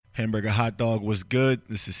Hamburger hot dog was good.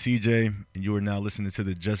 This is CJ, and you are now listening to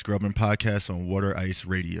the Just Grubbin podcast on Water Ice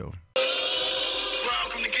Radio.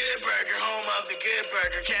 Welcome to Good Burger, home of the Good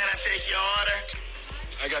Burger. Can I take your order?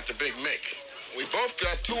 I got the Big Mick. We both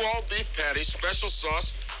got 2 all-beef patties, special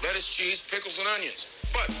sauce, lettuce, cheese, pickles, and onions.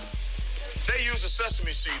 But they use a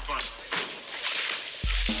sesame seed bun.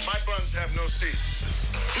 My buns have no seeds.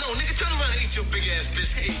 No, nigga, turn around and eat your big-ass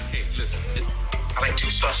biscuit. Hey, listen. I like 2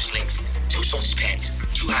 sausage links, 2 sausage patties,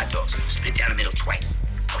 2 hot dogs, split down the middle twice.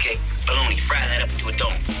 Okay? Bologna, fry that up into a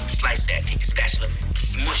dome. Slice that, take a spatula,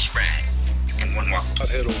 smush fried, and 1 waffle.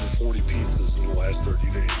 I've had over 40 pizzas in the last 30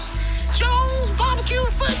 days. Joe's Barbecue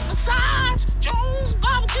and Foot Massage. Joe's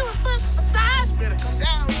Barbecue and Foot Massage. Better come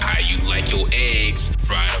down. How you like your eggs?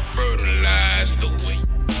 Fried or fertilized the way.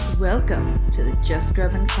 Welcome to the Just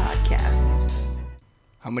Grubbin podcast.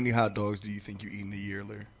 How many hot dogs do you think you eat in a year,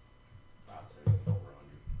 Larry?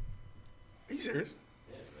 Are you serious?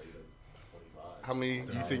 Yeah, how many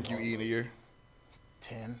do you think you eat in a year?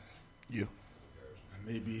 10. You.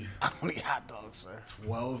 Maybe How many hot dogs, sir?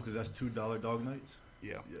 12, because that's $2 dog nights.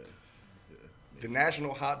 Yeah. The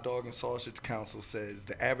National Hot Dog and Sausage Council says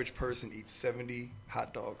the average person eats 70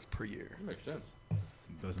 hot dogs per year. That makes sense.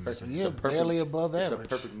 Doesn't So make sense. you're barely above It's average. a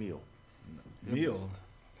perfect meal. Meal.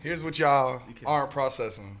 Here's what y'all aren't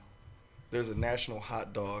processing. There's a National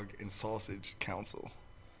Hot Dog and Sausage Council.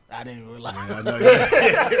 I didn't realize. Yeah, I know.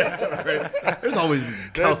 Yeah. There's always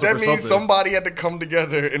counsel That for means something. somebody had to come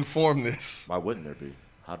together and form this. Why wouldn't there be?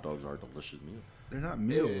 Hot dogs are a delicious meal. They're not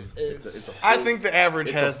meals. It's a I full- think the average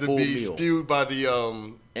it's a has to full be meal. skewed by the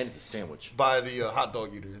And it's a sandwich. hot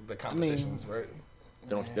dog eater, the competitions, right? They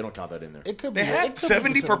don't count that in there. It could They be. have it could be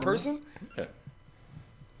 70 per considered. person? Yeah.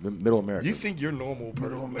 Middle America. You think you're normal,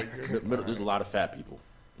 Middle person? America. There's a lot of fat people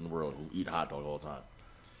in the world who eat hot dog all the time.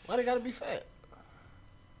 Why they gotta be fat?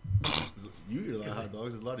 You eat a lot of hot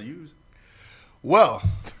dogs. There's a lot of yous. Well,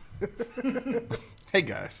 hey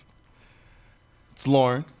guys, it's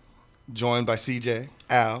Lauren, joined by CJ,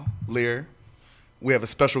 Al, Lear. We have a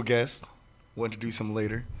special guest. We'll introduce him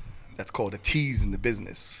later. That's called a tease in the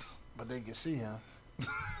business. But they can see him.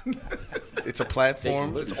 It's a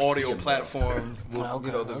platform. They It's can literally audio see him. platform. Well, Okay,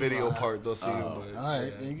 you know, the that's video fine. part they'll see him. But, All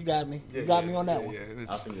right, yeah. you got me. Yeah, You got yeah, me on that yeah, one. yeah, I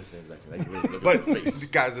it's- think the same exactly. They really look But at the face.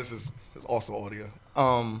 guys, this is also audio.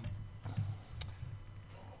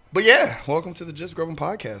 But yeah, welcome to the Just Grubbin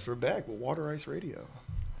podcast. We're back with Water Ice Radio.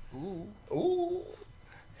 Ooh.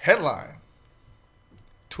 Headline: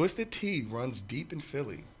 Twisted Tea runs deep in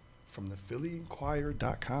Philly. From the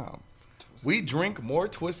PhillyInquirer.com. We drink more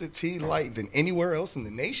Twisted Tea Light than anywhere else in the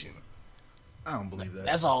nation. I don't believe that.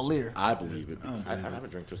 That's all Lear. I believe it. don't I believe it. haven't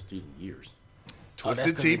drank Twisted Teas in years. Oh, that's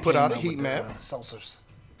Twisted 'cause Tea they put came out a up heat with the, map. Seltzers.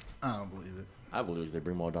 I don't believe it. I believe they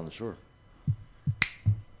bring them all down the shore.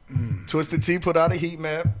 Twisted Tea put out a heat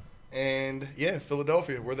map. And yeah,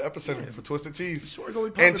 Philadelphia, we're the epicenter for Twisted Teas. Sure, it's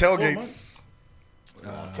only And popular for 4 tailgates.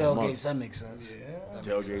 Tailgates, that makes sense.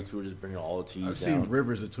 Tailgates, we were just bringing all the teas I've down. seen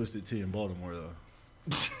rivers of Twisted Tea in Baltimore, though.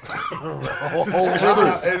 Whole That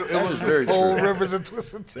rivers, is very whole true. rivers of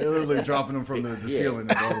Twisted Tea. They're literally dropping them from the Yeah. ceiling in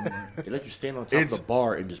Baltimore. They let you stand on top of It's- the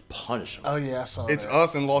bar and just punish them. Oh yeah, I saw It's that.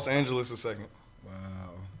 us in Los Angeles a second. Wow.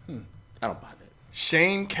 I don't buy that.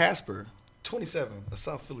 Shane Casper, 27, a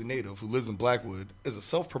South Philly native who lives in Blackwood, is a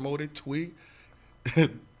self-promoted Twee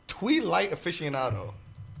light aficionado.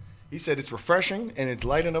 He said it's refreshing and it's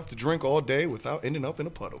light enough to drink all day without ending up in a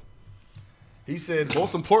puddle. He said,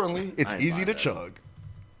 most importantly, it's I ain't easy buying to that. chug.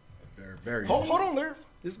 Very, very. Hold on there.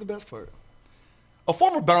 This is the best part. A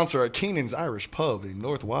former bouncer at Keenan's Irish Pub in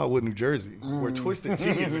North Wildwood, New Jersey, where Twisted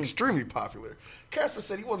Tea is extremely popular. Casper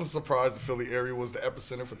said he wasn't surprised the Philly area was the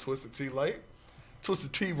epicenter for Twisted Tea Light.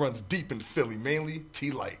 Twisted Tea runs deep into Philly, mainly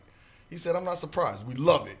Tea Light. He said, I'm not surprised. We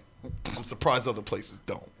love it. I'm surprised other places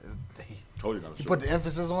don't. Totally not You sure. put the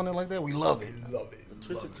emphasis on it like that. We love it. Love it. The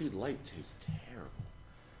Twisted Tea Light tastes terrible.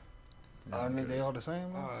 Aren't they all the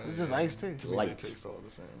same? though? It's just iced tea. To me, Light. they taste all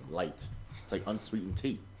the same. Light. It's like unsweetened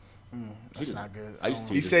tea. That's not good. Iced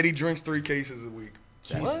tea. He said he drinks 3 cases a week.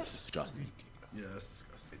 That's What? disgusting. Yeah, that's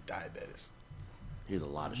disgusting. Diabetes. Here's a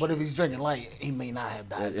lot of But shit. if he's drinking light, he may not have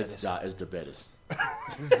diabetes. It's the betters.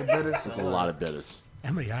 It's the bitters. It's a lot of betters.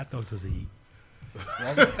 How many hot dogs does he eat?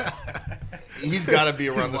 He's got to be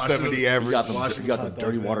around the 70 You average. got the Washing dirty hot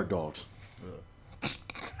dogs water in. dogs. Those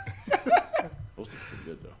things pretty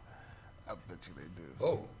good though. I bet you they do.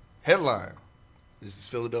 Oh, headline. This is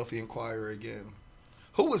Philadelphia Inquirer again.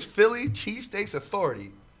 Who was Philly Cheesesteaks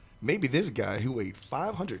Authority? Maybe this guy who ate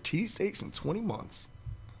 500 cheesesteaks in 20 months.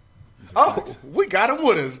 Oh, we got him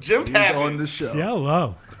with us. Jim He's Pappas. on the show.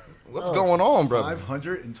 Hello. What's going on, brother?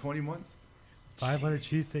 520 months? 500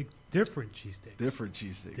 cheesesteak Different cheesesteaks. Different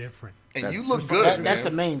cheesesteaks. Different. And you look good. That's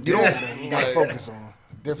the main thing that you got to focus on.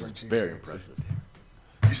 Different cheesesteaks. Very impressive.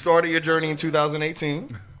 You started your journey in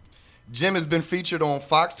 2018. Jim has been featured on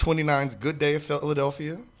Fox 29's Good Day of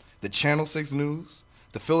Philadelphia, the Channel 6 News,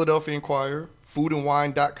 the Philadelphia Inquirer,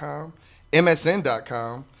 foodandwine.com,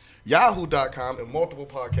 MSN.com, Yahoo.com, and multiple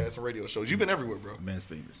podcasts and radio shows. You've been everywhere, bro. Man's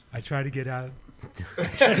famous. I try to get out.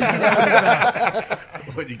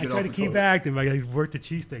 When you get I try to keep active. I work the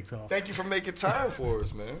cheesesteaks off. Thank you for making time for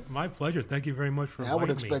us, man. My pleasure. Thank you very much for I would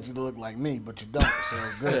inviting expect me. you to look like me, but you don't. So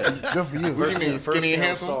good for you. What do you mean, skinny and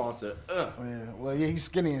handsome? Yeah. Well, yeah, he's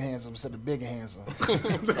skinny and handsome instead of big and handsome.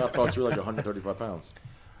 I thought you were like 135 pounds.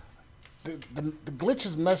 The glitch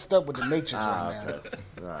is messed up with the Matrix right now. Okay.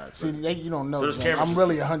 All right. See, you don't know, So Jim. I'm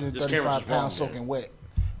really this 135 camera's wrong, pounds soaking man. wet.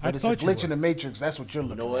 I But it's a thought you glitch in were. the Matrix. That's what you're You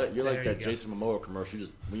looking know at. what? You're like There that you go. Jason Momoa commercial. You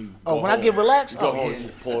just when you Oh, go when I home, get relaxed? you go Oh, home, yeah. you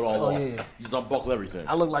pull it all Oh, off. yeah. You just unbuckle everything.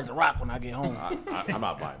 I look like The Rock when I get home. I'm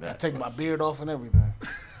not buying I that. take my beard off and everything.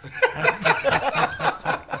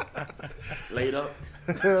 Laid up.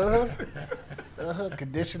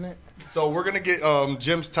 Condition it. So we're going to get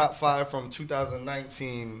Jim's top 5 from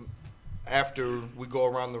 2019 after we go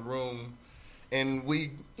around the room. And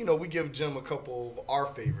we give Jim a couple of our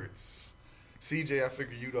favorites. CJ, I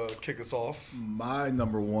figure you'd kick us off. My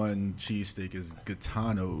number one cheesesteak is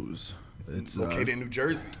Gaetanos. It's Located in New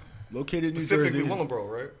Jersey. Located in New Specifically Jersey. Willingboro,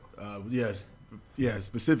 right? Yes. Yeah,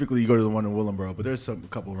 specifically you go to the one in Willingboro, but there's a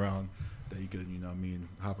couple around that you could,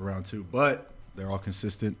 hop around to. But they're all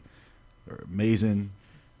consistent. They're amazing.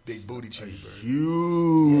 Big booty cheese,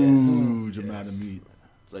 Huge amount of meat.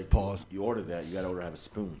 It's like Pause. You order that, you got to have a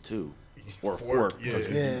spoon too, or a Fork, fork. yeah.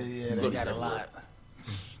 Yeah, they got a lot.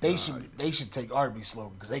 They should take Arby's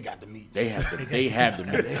slogan because they got the meats. They have the they have the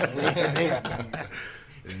meat. They got the meats.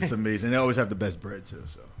 It's amazing. They always have the best bread too,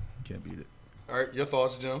 so can't beat it. All right, your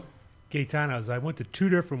thoughts, Jim? Gaetanos. I went to 2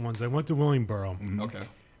 different ones. I went to Willingboro. Okay.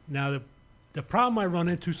 Now, the problem I run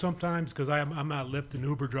into sometimes, because I'm out lifting,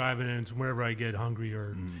 Uber driving, and it's wherever I get hungry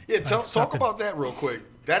or Yeah, talk something. about that real quick.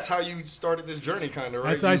 That's how you started this journey, kind of,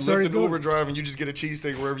 right? That's how I You started lift an doing Uber it. drive and you just get a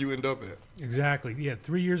cheesesteak wherever you end up at. Exactly. Yeah,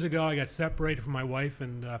 3 years ago, I got separated from my wife,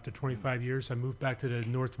 and after 25 years, I moved back to the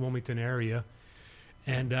North Wilmington area.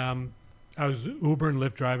 And I was Uber and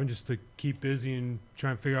Lyft driving just to keep busy and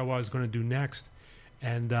try and figure out what I was going to do next.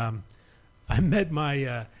 And I met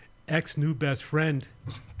my ex-new best friend,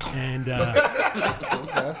 and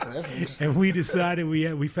That's interesting. and we decided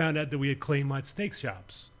we found out that we had clay mud steak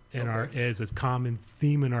shops in our as a common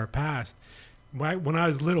theme in our past. When I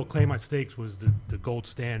was little, clay mud steaks was the gold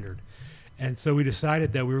standard, and so we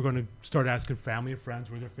decided that we were going to start asking family and friends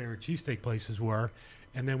where their favorite cheesesteak places were,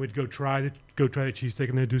 and then we'd go try the cheesesteak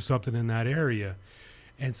and then do something in that area.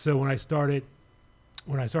 And so when I started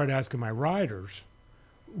asking my riders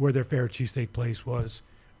where their favorite cheesesteak place was,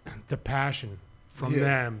 the passion from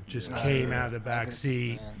them just came out of the back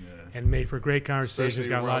seat and made for great conversations. Especially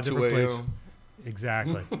Got a lot of around different 2 places.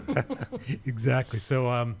 Exactly. Exactly.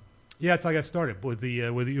 So, that's how I got started with the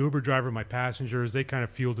Uber driver, my passengers. They kind of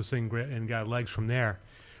fueled this thing and got legs from there.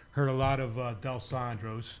 Heard a lot of Del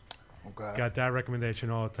Sandro's. Okay. Got that recommendation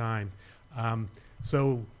all the time.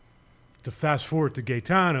 So to fast forward to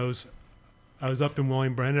Gaetanos, I was up in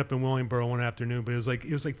Willingboro. Ended up in Willingboro one afternoon, but it was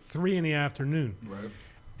like 3 in the afternoon. Right.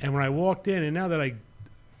 And when I walked in, and now that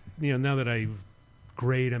I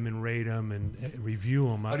grade them and rate them and review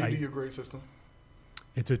them, How do you do your grade system?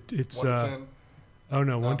 it's 1 to 10? oh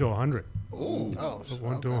no, 1 to 100. Ooh. Oh,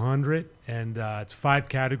 1 to 100, and it's 5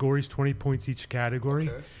 categories, 20 points each category.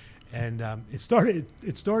 Okay. And it started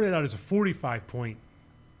out as a 45-point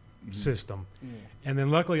system. And then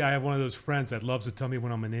luckily I have one of those friends that loves to tell me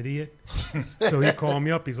when I'm an idiot. So he called me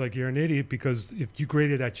up. He's like, "You're an idiot because if you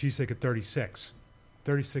graded that cheesesteak at 36,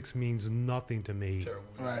 36 means nothing to me." Terrible.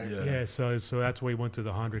 Right. Yeah, so that's why he went to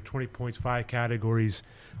the 100. 20 points, 5 categories,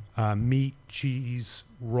 meat, cheese,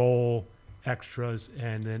 roll, extras,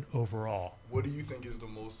 and then overall. What do you think is the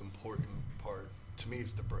most important part? To me,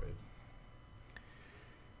 it's the bread.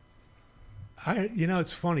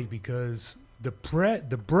 It's funny because the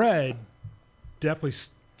bread definitely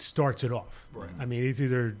starts it off. Right. I mean, it's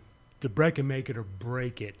either the bread can make it or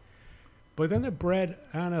break it. But then the bread,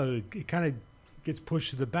 I don't know, it kind of gets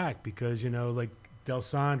pushed to the back because, like Del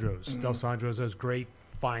Sandro's. Mm-hmm. Del Sandro's has great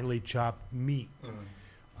finely chopped meat.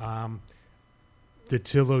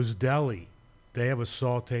 Datillo's Deli, they have a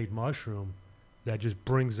sauteed mushroom that just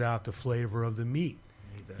brings out the flavor of the meat,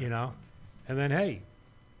 And then, hey,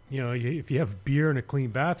 if you have beer in a clean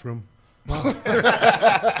bathroom, well,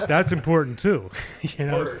 that's important too,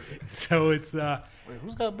 Word. So it's Wait,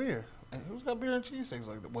 who's got beer? Who's got beer and cheesesteaks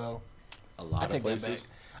like that? Well, A lot I of take that back. places.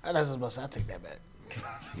 That's what I was about to say. I take that back.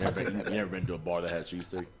 You never been to a bar that had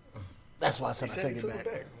cheesesteak? That's why I said He I said he take took it it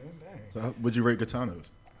back. back, man. Dang. So would you rate Gaetanos?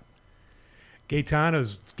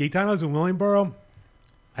 Gaetanos in Willingboro,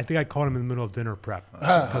 I think I caught him in the middle of dinner prep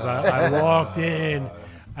because I walked in.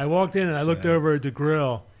 I walked in and I looked over at the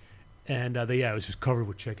grill, and it was just covered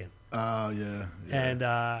with chicken. Oh, yeah. And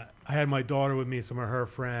I had my daughter with me, some of her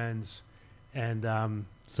friends, and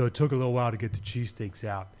so it took a little while to get the cheesesteaks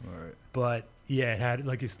out. All right. But yeah,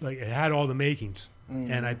 it had all the makings,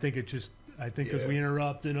 and I think because we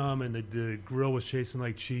interrupted them and the grill was chasing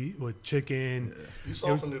like cheese with chicken. Yeah. You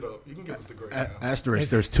softened it up. You can give us the grade now. Asterisk,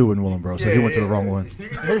 there's 2 in Willingboro, so he went to the wrong one.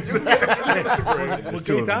 Well,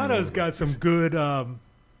 Gaetano's got some good.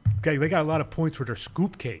 They got a lot of points for their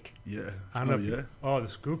scoop cake. Yeah. I don't know the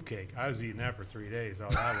scoop cake. I was eating that for 3 days. Oh,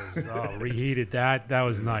 that was reheated. That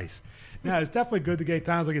was nice. Now it's definitely good to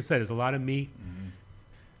Gaetano's. Like I said, there's a lot of meat.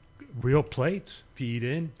 Real plates, if you eat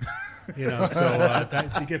in. So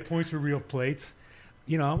you get points for real plates.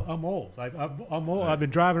 I'm old. I'm old. I've been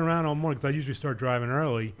driving around all morning because I usually start driving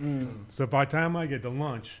early. So by the time I get to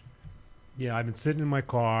lunch, I've been sitting in my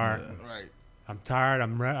car. Yeah. Right. I'm tired.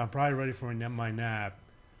 I'm probably ready for my nap.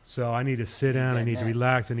 So I need to sit down. I need to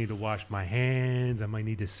relax. I need to wash my hands. I might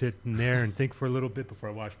need to sit in there and think for a little bit before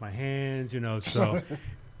I wash my hands. So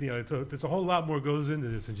there's a whole lot more goes into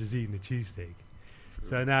this than just eating the cheesesteak.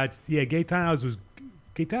 So now, Gaetanos was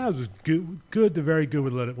good to very good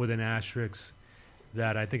with an asterisk.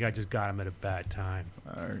 That I think I just got him at a bad time.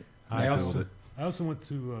 All right. I also went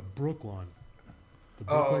to Brooklyn. The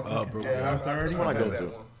Brooklyn. Yeah, That's one I go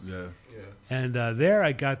to. Yeah. And there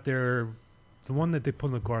I got the one that they put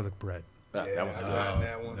in the garlic bread. That one's good.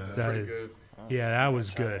 That one. That Pretty is- good. Yeah, that was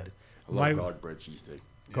good. I love garlic bread cheesesteak.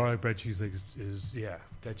 Garlic bread cheesesteak is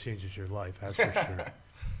that changes your life, that's for sure.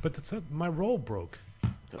 But my roll broke.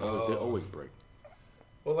 They always break.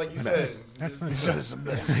 Well, like you said, That's not It's a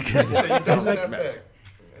mess. you don't step back.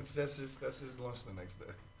 That's just lunch the next day.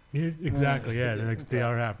 Yeah, exactly. Yeah, the next day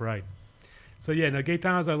hour half right. So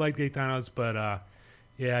Gaetanos. I like Gaetanos, but I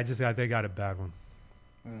think I got a bad one.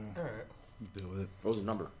 All right. Deal with it. What was the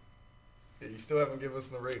number? Yeah, you still haven't given us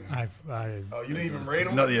the rating. Oh, You didn't even rate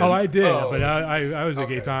them? No, yeah. I did, Oh. but I was at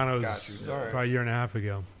Okay, Gaetanos got you. All right. probably a year and a half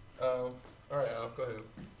ago. All right, Al, go ahead.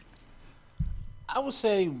 I would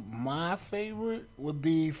say my favorite would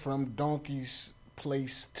be from Donkey's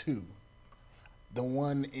Place 2. The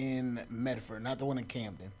one in Medford, not the one in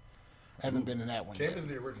Camden. Haven't been in that one Camden's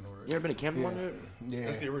yet. the original, right? You ever been to Camden one yet? Yeah.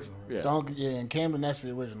 That's the original, right? Yeah. In Camden, that's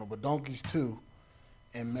the original. But Donkey's 2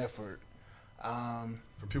 in Medford.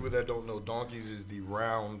 For people that don't know, Donkey's is the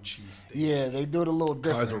round cheese steak. Yeah, they do it a little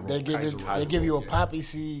different. Kaiser roll. They give Kaiser you roll. they give you a Yeah. poppy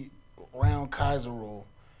seed round Kaiser roll,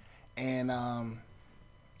 and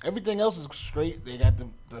everything else is straight. They got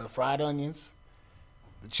the fried onions.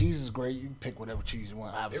 The cheese is great. You can pick whatever cheese you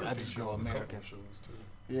want. Obviously, I just go American.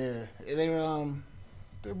 Yeah,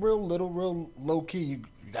 they're real little, real low key. You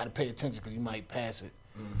got to pay attention because you might pass it.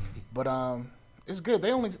 But it's good.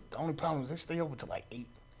 The only problem is they stay open till like 8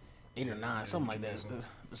 or 9, something like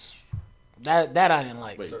that. That I didn't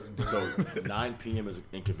like. Wait, so 9 p.m. is an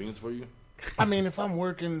inconvenience for you? I mean, if I'm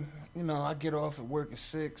working, I get off at work at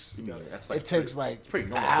 6. That's It takes it's an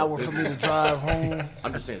normal hour for me to drive home.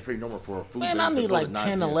 I'm just saying it's pretty normal for a food. Man, business I to need close like at 9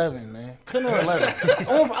 10, p.m. 11, man. 10 or 11.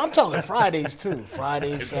 I'm talking Fridays, too.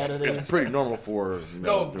 Fridays, Saturdays. It's pretty normal for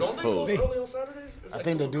No, the don't they close close. early on Saturdays? It's I like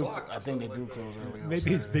think 2 they do. o'clock or I think they something do like close that. early. on Maybe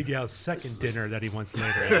it's Saturday. Big Al's second dinner that he wants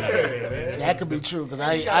later. That could be true because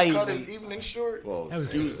He I got cut eat his late. evening short. Well,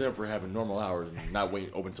 excuse them for having normal hours and not waiting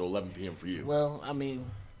open until 11 p.m. for you. Well, I mean,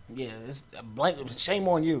 yeah, it's shame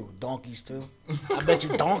on you, Donkeys too. I bet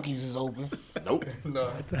you Donkeys is open. Nope.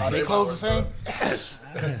 No. Are they close the same?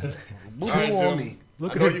 Boo All right, on Jim. me.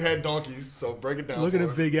 Look I at know him. you had donkeys, so break it down. Looking for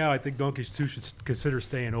at us. Big Al, I think Donkeys 2 should consider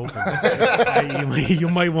staying open. You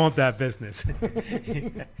might want that business.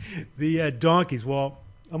 The Donkeys, well,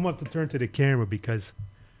 I'm going to have to turn to the camera because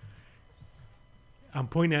I'm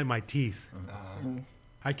pointing at my teeth.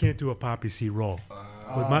 I can't do a poppy seed roll.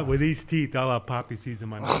 With these teeth, I'll have poppy seeds in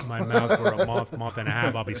my mouth for a month and a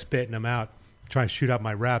half. I'll be spitting them out, trying to shoot out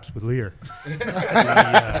my wraps with Lear.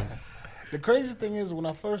 The crazy thing is, when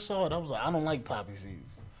I first saw it, I was like, I don't like poppy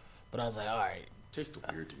seeds, but I was like, all right. Tastes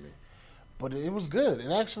weird to me. But it was good.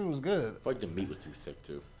 It actually was good. I feel like the meat was too thick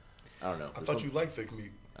too. I don't know. I thought you liked thick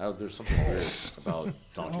meat. There's something weird about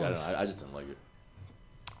donkey. I don't know. I just didn't like it.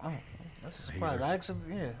 Oh, that's a surprise. I actually,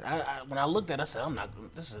 when I looked at it, I said,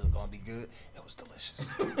 this isn't going to be good. It was delicious.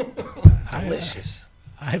 Delicious.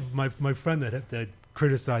 my friend that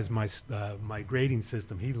criticized my grading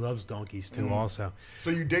system. He loves donkeys too, also. So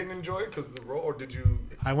you didn't enjoy it because of the roll, or did you?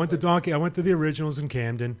 I went to the originals in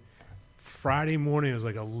Camden. Friday morning it was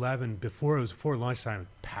like 11 before lunchtime. It was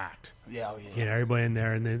packed. Yeah, Everybody in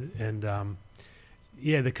there, and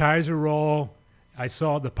the Kaiser roll. I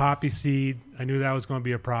saw the poppy seed. I knew that was going to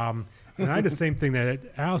be a problem. And I had the same thing that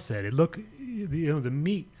Al said. It looked, the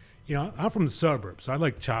meat. I'm from the suburbs, so I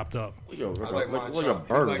like chopped up. Like a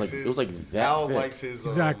burger. It was like that. Al thick. likes his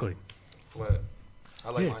exactly flat. I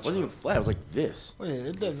like mine. It wasn't even flat. It was like this. Well,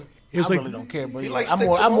 it doesn't. It was I like, really don't care, but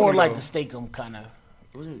I'm more like the steak 'em kind of.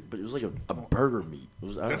 But it was like a burger meat.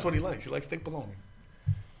 That's what he likes. He likes steak bologna.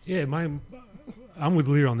 Yeah, I'm with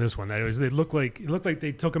Lear on this one. It looked like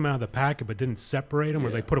they took them out of the packet but didn't separate them, or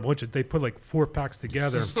they put like 4 packs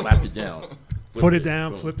together, slapped it down, put it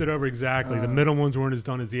down, flipped it over exactly. The middle ones weren't as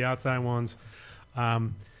done as the outside ones.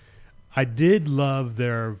 I did love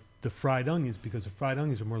the fried onions because the fried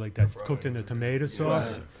onions are more like that cooked in the tomato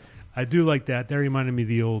sauce. Right. I do like that. That reminded me of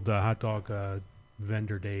the old hot dog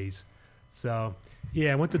vendor days. So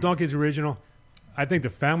I went to Donkey's Original. I think the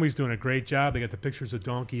family's doing a great job. They got the pictures of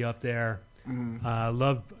Donkey up there. I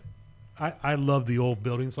love the old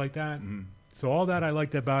buildings like that. So all that I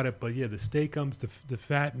liked about it. But the steakums, the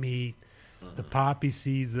fat meat, the poppy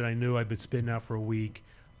seeds that I knew I'd been spitting out for a week.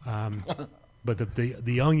 But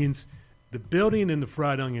the onions, the building and the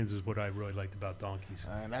fried onions is what I really liked about Donkey's.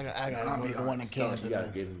 And I got to go to the one in Camden. You got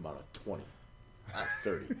to give him about a 20.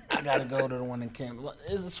 30. I gotta go to the one in Camden.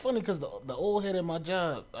 It's funny because the old head at my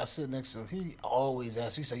job I sit next to, he always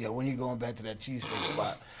asks me, he said, "Yo, when you going back to that cheesesteak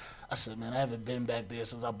spot?" I said, "Man, I haven't been back there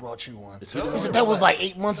since I brought you one." He said, "That was like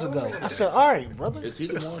 8 months ago." I said, "All right, brother." Is he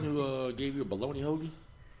the one who gave you a bologna hoagie?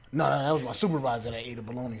 No, that was my supervisor that ate a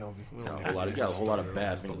bologna hoagie. You got a whole lot of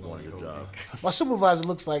bad things going on your job. My supervisor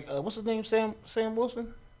looks like what's his name? Sam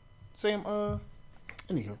Wilson.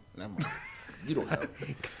 Anywho, never mind. You don't know.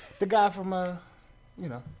 The guy from You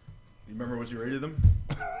remember what you rated them?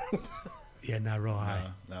 Yeah, not real high.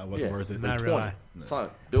 Nah, it wasn't worth it. Not real high. It's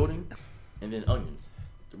not building and then onions.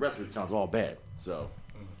 The rest of it sounds all bad. So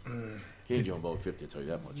he ain't gonna vote 50. I'll tell you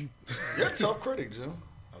that much. You're a tough critic, Joe.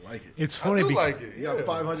 I like it. It's funny. I do like it. You got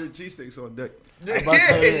 500 cheesesteaks on deck.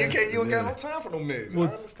 You don't got no time for no mid. I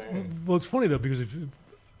understand. Well, it's funny though because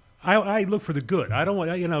I look for the good. I don't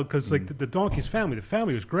want because like the Donkey's family, the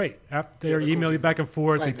family was great. After they emailed me back and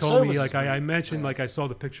forth, Right, they the told me service like is I great. mentioned like I saw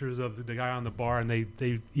the pictures of the guy on the bar, and they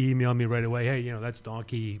emailed me right away. Hey, that's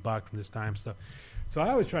Donkey. He bought from this time stuff. So I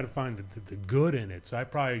always try to find the good in it. So I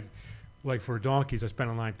probably like for Donkeys, I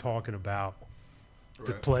spent a line talking about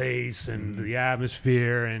the place and the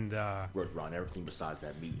atmosphere and Worked around everything besides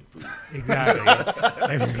that meat and food.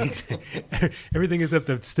 exactly everything except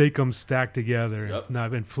the steak comes stacked together and not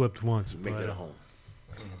been flipped once. Make it at home.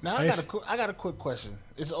 Now I got a quick question.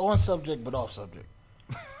 It's on subject but off subject.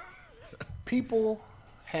 People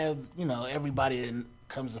have everybody that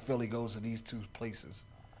comes to Philly goes to these two places.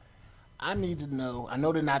 I need to know. I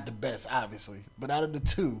know they're not the best, obviously, but out of the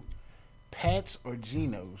two, Pat's or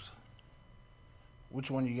Geno's,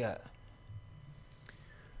 which one you got?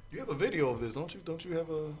 You have a video of this, don't you? Don't you have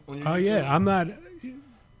a? On your Oh YouTube? yeah, I'm not.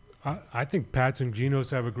 I think Pat's and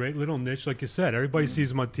Geno's have a great little niche, like you said. Everybody sees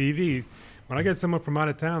them on TV. When I get someone from out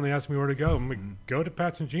of town, they ask me where to go. I'm like, go to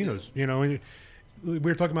Pat's and Geno's. And we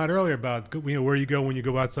were talking about earlier about where you go when you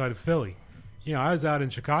go outside of Philly. I was out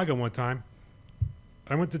in Chicago one time.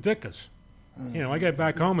 I went to Dicka's. I get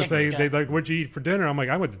back home and say, they like, what'd you eat for dinner? I'm like,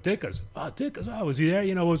 I went to Dicka's. Oh, Dicka's. Oh, was you there?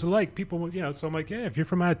 What was it like? People, so I'm like, yeah, if you're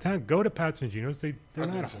from out of town, go to Pat's and Geno's. They're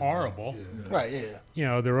not horrible. Yeah. Right,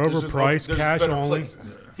 yeah. They're overpriced, cash only.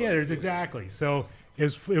 Places. Yeah, there's exactly. So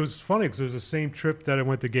it was funny because it was the same trip that I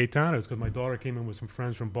went to Gaetanos because my daughter came in with some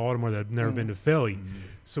friends from Baltimore that had never been to Philly.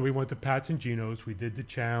 So we went to Pat's and Geno's. We did the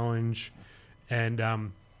challenge. And,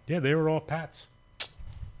 they were all Pat's.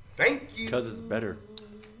 Thank you. Because it's better.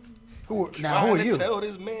 Who are you? Tell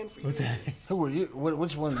this man for you. Who are you?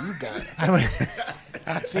 Which one do you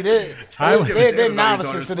got? See, they're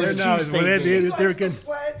novices to this cheesesteak. He likes the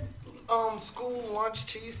flat school lunch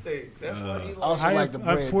cheesesteak. That's what he likes. Also like the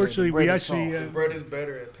bread. Unfortunately, we actually The bread is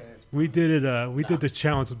better at Pat's. we did it. We did the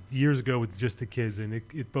challenge years ago with just the kids, and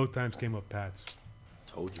it both times came up Pat's.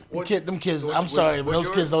 Told you. Them kids. I'm sorry, but those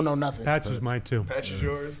kids don't know nothing. Pat's was mine too. Pat's is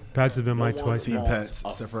yours. Pat's has been mine No twice. one Team wants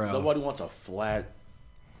Pat's, except for Al. Nobody wants a flat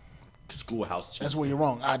schoolhouse cheesesteak. That's where you're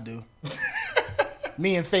wrong. I do.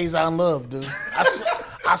 Me and Faison Love, dude.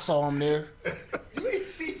 I saw him there. You ain't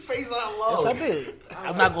see Faison Love. Yes, I did.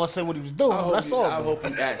 I'm not gonna say what he was doing, but I saw I him. hope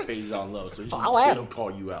you at Faison Love, so he I'll add him. don't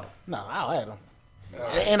call you out. No, I'll add him.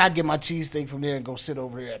 And I get my cheesesteak from there and go sit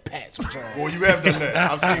over there at Pat's. Well, you have done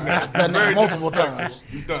that. I've seen that. I've done that Very multiple disrespectful. times.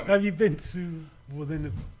 You've done it. Have you been to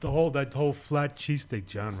within that whole flat cheesesteak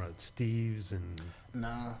genre? Steve's and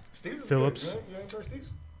Nah. Steve's is Phillips. good. You ain't tried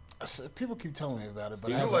Steve's? People keep telling me about it, but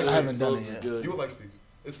Steve's I like haven't done Phillips it is yet. good. You would like Steve's.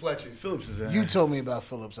 It's flat cheese. Phillips is in. You told me about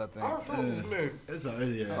Phillips, I think. Our Phillips is mid. It's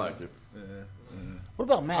yeah. I liked it. What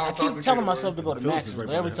about Max? I keep Intoxicated, telling myself to right? go to Phillips Max's, is right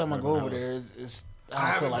but every by time I the go over house. there, it's I I don't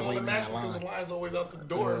haven't feel like gone to waiting in that Max's because the line. line's always out the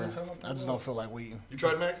door every time I just don't feel like waiting. You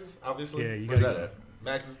tried Max's, obviously? Yeah, you Where's gotta that at?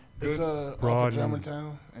 Max's? Good? It's off Broad of and-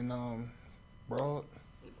 Germantown and Broad.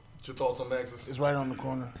 What's your thoughts on Max's? It's right on the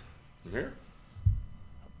corner. From here?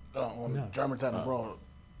 On No. Germantown and Broad.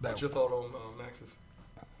 What's your thought on Max's?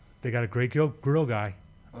 They got a great grill guy.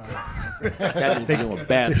 That means you're doing a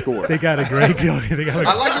bad score. They got a great grill. They got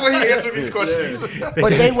I like the way he answered these questions. But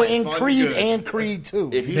they were in Fun Creed good. and Creed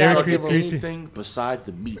 2. If he Yeah, started Creed- Creed- anything besides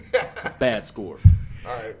the meat, bad score.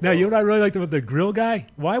 All right. Now, you know what I really liked about the grill guy?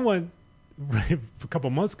 Well, I went a couple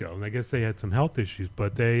months ago, and I guess they had some health issues,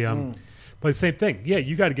 but they, but same thing. Yeah,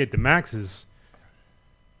 you got to get the Maxes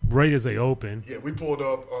right as they open. Yeah, we pulled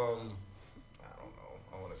up, I don't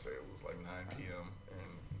know, I want to say it was like 9 p.m.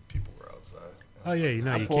 and people were outside. Oh yeah, you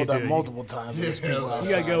know I you pulled can't up do multiple times. Yeah, There's people you You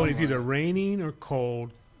outside. got to go when it's either raining or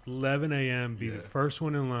cold. 11 a.m. Be Yeah. the first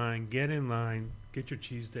one in line. Get in line. Get your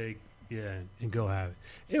cheesesteak. Yeah, and go have it.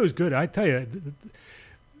 It was good. I tell you,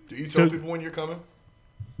 Do you tell So- people when you're coming?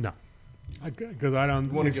 no, because I don't.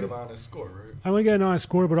 You want to get an honest score, right? I want to get an honest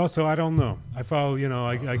score, but also I don't know. I follow,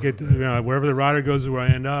 I get, wherever the rider goes is where I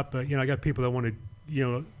end up. But, I got people that want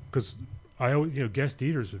to, because I always, guest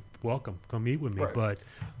eaters are welcome. Come eat with me. Right. But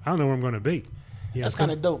I don't know where I'm going to be. Yeah, That's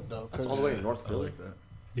kind of dope, though. That's all the way in North Philly.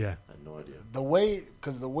 Yeah. I had no idea. The way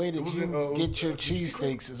that was you in, get your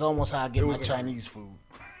cheesesteaks is almost how I get It my was in- Chinese food.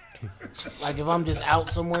 Like if I'm just out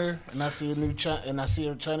somewhere and I see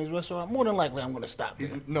a Chinese restaurant, more than likely I'm going to stop there.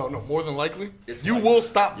 No, more than likely. It's You like- will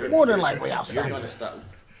stop. You're- More than likely I'll You're stop going to there. stop.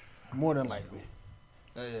 More than likely.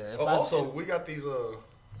 Yeah. If Oh, I- also, we got these the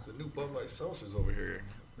new Bud Light seltzers over here.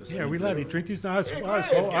 Yeah, we let you drink these. No, I was, Yeah, I go was,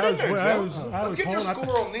 ahead. Get in there, I Joe. was, I Let's was get your holding-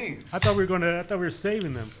 score on these. I thought we were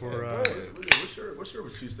saving them for. Go ahead. What's your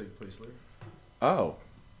cheesesteak place, Larry? Oh,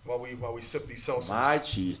 While we sip these seltzers. my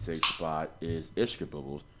cheesesteak spot is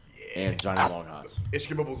Ishkabibbles and Johnny Long Hots.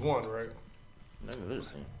 Ishkabibbles won, right? No, they're the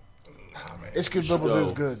same. Nah, man. Ishkabibbles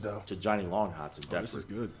is good though. To Johnny Long Hots in This is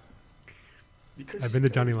Deptford. good. Because I've been to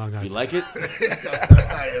Johnny Long You Hots. like it?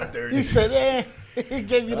 I am dirty. He said, he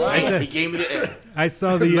gave you that. He gave me the. I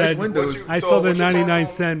saw the Nice windows. I So saw the what's your thoughts 99 on-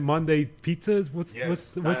 cent Monday pizzas. What's Yes.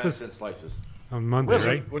 this Cent slices. on Monday,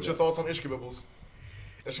 right? What's your thoughts on Ishkabibbles?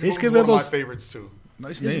 Ishkabibbles is one of Ishkabibbles- my favorites too.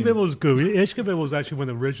 Nice name. Ishkabibbles was good. Ishkabibbles was actually one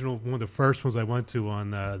of the first ones I went to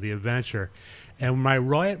on the adventure, and my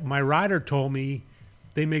rider told me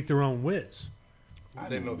they make their own whiz. I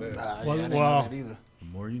didn't know that. I Well, didn't well, know that either. The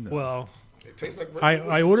more you know. Well, It tastes like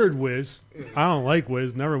I ordered whiz. I don't like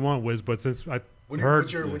whiz. Never want whiz, but since I heard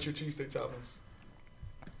what's your cheesesteak toppings?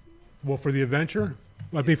 well for the adventure.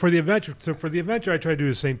 I mean, for the adventure. So for the adventure, I try to do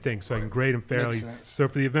the same thing, so I can grade them fairly. Makes sense. So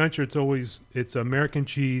for the adventure, it's American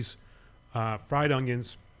cheese, fried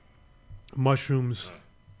onions, mushrooms,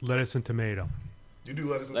 lettuce, and tomato. You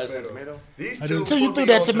do lettuce and Lettuce and tomato. tomato? These I two. do. Until you put threw me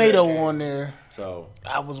that onto tomato game. on there, So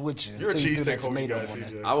I was with you. You're a Until you threw that cheesesteak homie tomato guy, on there.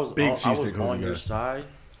 CJ. I was Big on, I was cheesesteak on homie your guy. side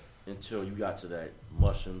until you got to that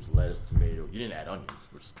mushrooms, lettuce, tomato. You didn't add onions,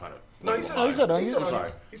 which is kind of. No, he said Oh, he said onions. onions. Sorry.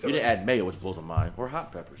 He said You didn't onions. add mayo, which blows my mind, or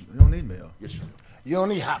hot peppers. You don't need mayo. Yes, sir. You don't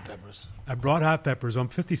need hot peppers. I brought hot peppers. I'm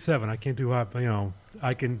 57. I can't do hot.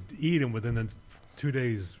 I can eat them within the 2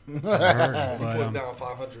 days. You But, put down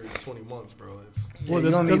 520 months, bro. It's well, you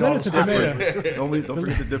the don't need lettuce all and the tomato. Don't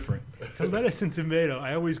forget the different. The lettuce and tomato.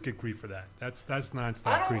 I always get grief for that. That's nonstop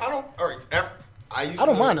I grief. don't. All right. I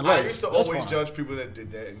don't mind the I lettuce. used to That's always fine. judge people that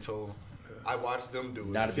did that until I watched them do it.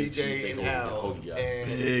 Not a big CJ cheesesteak and over Al. the- And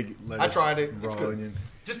Big lettuce. I tried it. Raw It's good. onion.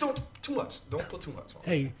 Just don't too much. Don't put too much on.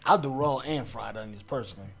 Hey, I'll do raw and fried onions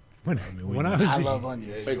personally. when we I know. was I love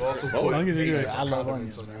onions. You also Oh, put onions are good. I love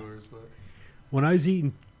condiments onions, on man. yours, but- when I was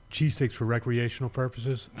eating cheesesteaks for recreational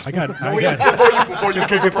purposes, I got before you became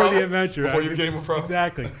a before problem. the adventure. Before you became a problem.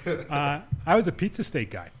 Exactly. I was a pizza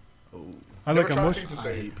steak guy. I Never like a tried mush. pizza I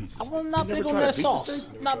steak. hate pizza. I'm not never big on tried a that pizza sauce.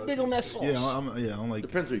 steak? Not big on that sauce. Yeah, I don't like.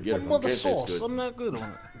 Depends where you get it What from. mother Kansas is sauce? good. I'm not good on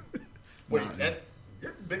it. Wait,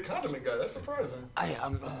 you're a big condiment guy. That's surprising.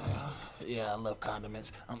 Yeah, I love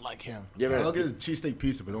condiments. Unlike him. You ever, I'll had, get a cheesesteak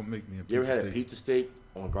pizza, but don't make me a you ever pizza had a steak. pizza steak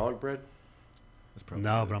on garlic bread? That's probably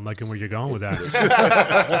No, it. but I'm liking where you're going with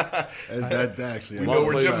that. That actually. We know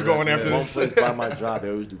where Jim's going after One this. place by my job, they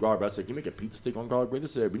always do garlic bread. I said, "Can you make a pizza steak on garlic bread?" They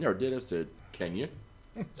said, "We never did." I said, "Can you?"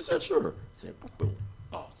 I said, sure. I said, boom.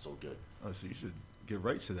 Oh, so good. Oh, so you should get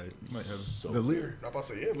right to that. You might have So the Lear. I'm about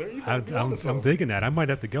to say, yeah, Larry, you I'm digging that. I might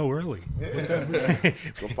have to go early.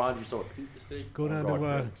 Go find yourself a pizza steak. Go down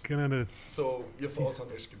to So, your thoughts on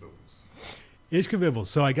Ishkabibbles? Ishkabibbles.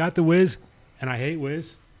 So I got the Whiz, and I hate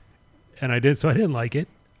Whiz, and I didn't like it.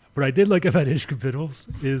 But I did like about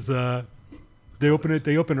Ishkabibbles is they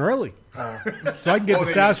open early, so I can get to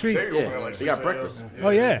South Street. They got breakfast. Oh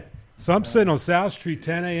yeah. So I'm sitting on South Street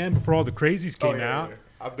 10 a.m. before all the crazies came out. Yeah.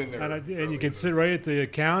 I've been there. And you can sit right at the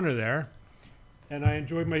counter there. And I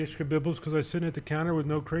enjoyed my Ishkabibbles because I was sitting at the counter with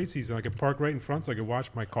no crazies, and I could park right in front so I could watch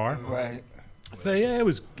my car. Right. So yeah, it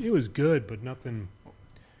was good, but nothing.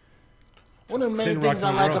 One of the main Didn't things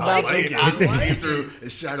I rock like and about I threw a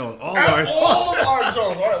shot on all All our. of our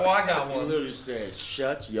jokes. All right, well, I got You one. literally said,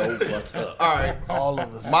 shut your butt up. All right. all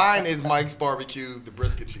of us. Mine is Mike's Barbecue, the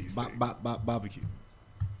brisket cheesesteak. Barbecue.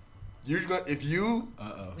 If you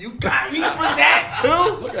got heat for that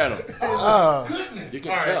too? Look at him. Goodness. You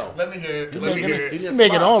can All right, tell. let me hear it. Let me hear it. You're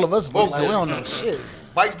making all of us look Both like we of don't them. know shit.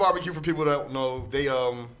 Mike's Barbecue, for people that don't know,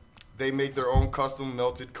 they make their own custom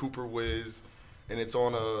melted Cooper Whiz, and it's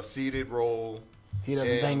on a seeded roll. He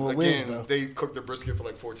doesn't And bang with again, Whiz though. they cook their brisket for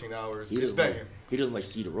like 14 hours. He It's doesn't banging. like, he doesn't like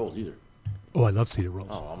cedar rolls either. Oh, I love cedar rolls.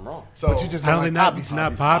 Oh, I'm wrong. So, But you just don't like poppy seeds.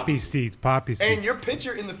 not poppy seeds. Poppy seeds. and your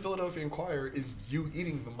picture in the Philadelphia Inquirer is you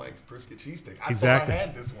eating the Mike's brisket cheesesteak. I Exactly. thought I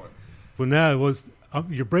had this one. Well, now it was.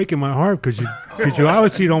 You're breaking my heart because you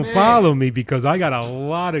obviously don't follow me because I got a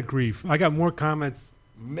lot of grief. I got more comments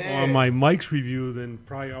on my Mike's review than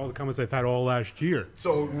probably all the comments I've had all last year.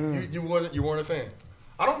 So you weren't a fan.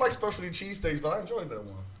 I don't like specialty cheesesteaks, but I enjoyed that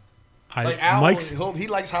one. Like Al, Mike's he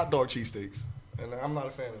likes hot dog cheesesteaks, and I'm not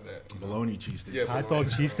a fan of that. Bologna cheesesteaks. Yeah, hot dog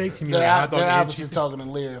cheesesteaks. You mean They're, hot dog they're and obviously cheesesteak? talking to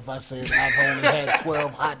Lear if I say that I've only had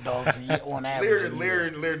 12 hot dogs a year on average.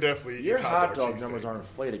 Lear definitely Your eats hot dog cheesesteak. numbers aren't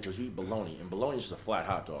inflated because you eat bologna, and bologna is just a flat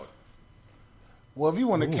hot dog. Well, if you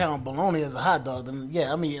want to count bologna as a hot dog, then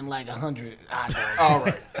yeah, I'm eating like 100 hot dogs. All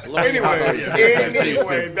right. Bologna hot dog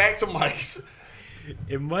Anyway, is back to Mike's.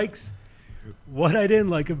 In Mike's, what I didn't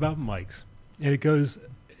like about Mike's, and it goes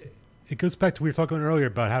back to we were talking earlier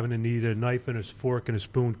about having to need a knife and a fork and a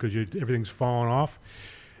spoon because everything's falling off.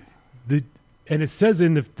 And it says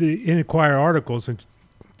in the Inquirer article, since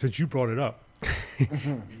you brought it up,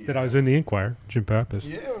 that I was in the Inquirer, Jim Pappas.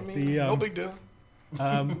 Yeah, I mean, no big deal.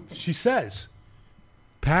 She says,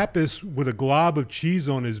 Pappas with a glob of cheese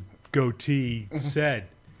on his goatee said,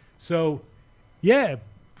 so, yeah,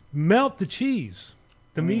 melt the cheese.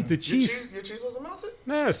 The cheese. Your cheese wasn't melted?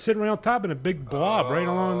 No, sitting right on top in a big blob, right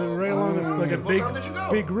along the like a What time did you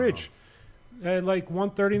go? big ridge, at like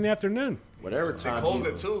 1:30 in the afternoon. Whatever They time closed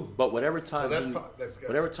at 2. But whatever time that's he, good.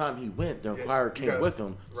 whatever time he went, the Inquirer you came got it. with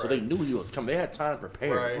him, so Right. they knew he was coming. They had time to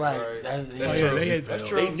prepare. Right. That's yeah, true. they had- That's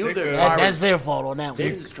true. They knew their could. Inquirer- That's their fault on that They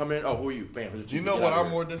one. didn't just come in. Oh, who are you? Bam. here's the You cheese, know get what out of I'm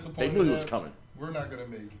here. more disappointed They knew he in? was coming. We're not going to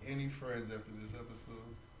make any friends after this episode.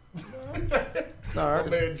 All right.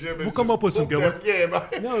 My man Jim We'll come up with some good ones. Yeah, man.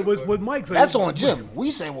 No, it was with Mike's. That's on Jim.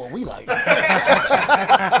 We say what we like. Got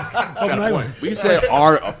a point. We said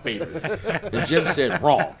are a favorite, and Jim said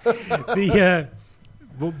wrong.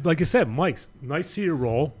 Well, like I said, Mike's nice cedar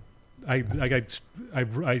roll. I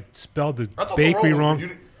spelled the I thought the bakery roll was- wrong. you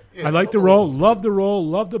didn't- yeah, I like the roll. Love the roll.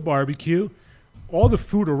 Love the barbecue. All the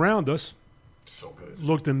food around us So good.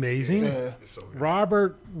 looked amazing. Yeah. It's so good.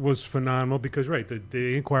 Robert was phenomenal because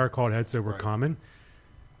the Inquirer called heads that were coming.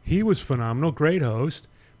 He was phenomenal, great host.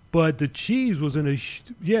 But the cheese was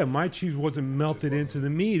my cheese wasn't melted into the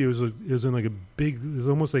meat. It was in like a big. It was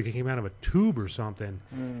almost like it came out of a tube or something.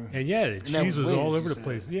 And the that cheese was whiz, all over you the said.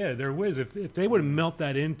 place. Yeah, there was. If they would have melt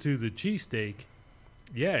that into the cheesesteak,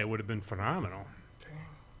 yeah, it would have been phenomenal.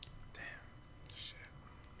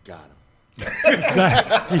 Got him.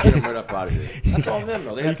 Get him right up out of here. That's all them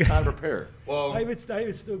though. They had time to prepare. Well, I would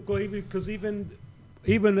still go because even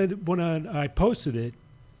when I posted it,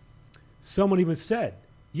 someone even said,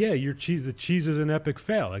 "Yeah, the cheese is an epic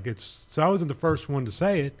fail." Like so I wasn't the first one to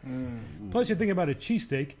say it. Plus, you think about a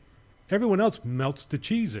cheesesteak, everyone else melts the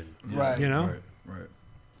cheese in. Right. You know, Right.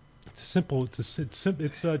 it's simple. It's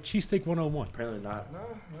cheesesteak 101. Apparently not.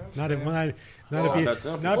 Not if that your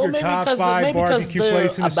simple. not Well, your maybe top because- 5 maybe because barbecue they're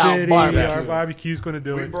place in the about city. barbecue. Our barbecue's going to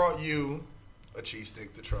do we it. brought you a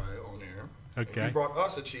cheesesteak to try on air. Okay. And you brought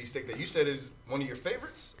us a cheesesteak that you said is one of your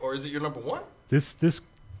favorites, or is it your number one? Yes,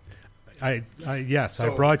 I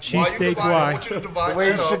So, brought cheesesteak. I Why? want you to divide The way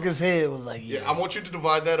he that shook up. his head was like, Yeah, I want you to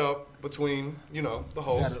divide that up between, the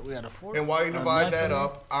host. we had a fork. And while you or a divide knife that in it.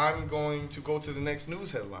 up, I'm going to go to the next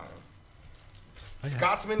news headline.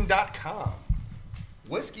 Scotsman.com.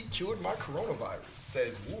 Whiskey cured my coronavirus,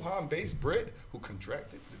 says Wuhan-based Brit who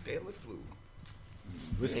contracted the deadly flu.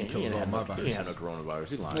 Whiskey He killed ain't all had my no, viruses. he ain't had no coronavirus.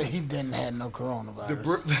 He lying. He didn't have no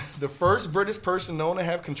coronavirus. The first British person known to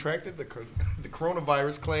have contracted the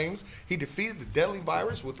coronavirus claims he defeated the deadly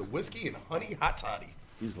virus with a whiskey and honey hot toddy.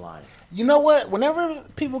 He's lying. You know what? Whenever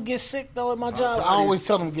people get sick, though, at my job, I always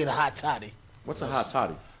tell them to get a hot toddy. What's a hot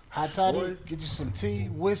toddy? Hot toddy, Boy. get you some tea,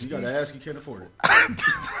 whiskey. You gotta ask, you can't afford it.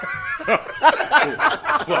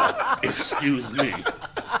 Well, excuse me.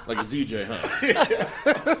 Like a ZJ,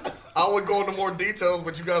 huh? I would go into more details,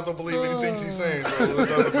 but you guys don't believe anything she's saying, so it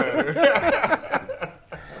doesn't matter.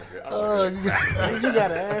 You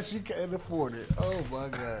gotta ask, you can't afford it. Oh my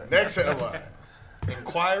God. Next headline.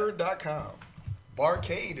 Inquirer.com.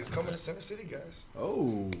 Barcade is coming to Center City, guys.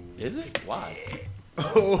 Oh. Is it? Why?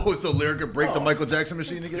 Oh, so Lyric could break the Michael Jackson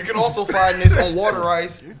machine again? You can also find this on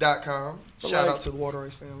waterice.com. Shout out to the Water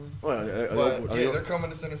Ice family. Well, But yeah, they're coming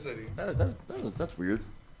to Center City. That's weird.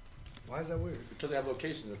 Why is that weird? Because they have a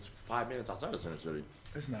location that's 5 minutes outside of Center City.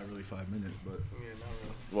 It's not really 5 minutes, but Yeah, not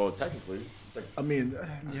really. Well, technically, it's like I mean,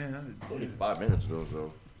 yeah. only 5 minutes though.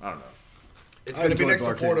 So I don't know. It's I going to be enjoy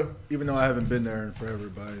next to Barcade, Porta. even though I haven't been there in forever.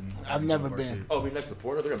 But I've never been. Oh, be next to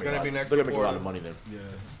Porter. They're It's gonna gonna make be a lot- next they're to gonna make a lot Porter. of money there. Yeah,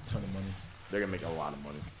 ton of money. They're gonna make a lot of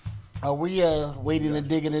money. Are we waiting to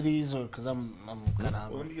dig into these, or because I'm kind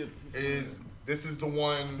of hungry? This is the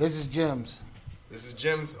one. This is Jim's. This is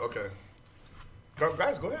Jim's. Okay.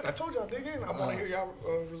 Guys, go ahead. I told y'all dig in. I want to hear y'all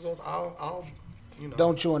results. I'll you know.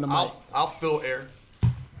 Don't chew in the mic. I'll fill air.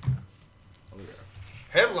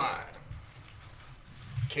 Headline.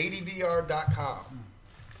 KDVR.com.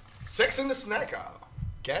 Sex in the snack aisle.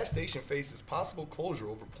 Gas station faces possible closure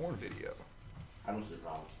over porn video. I don't see the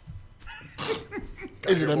problem.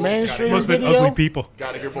 Is it a mainstream Must have been video? ugly people.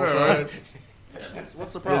 Gotta hear both sides.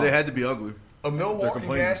 What's the Yeah, problem? they had to be ugly. A Milwaukee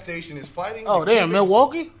complaining. gas station is fighting. Oh, to they keep in its-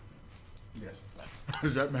 Milwaukee? Yes.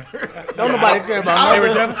 Does that matter? Don't nobody care about They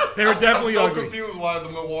were, nothing. they were I'm definitely so ugly. confused why the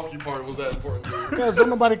Milwaukee part was that important to you. Because don't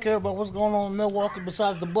nobody care about what's going on in Milwaukee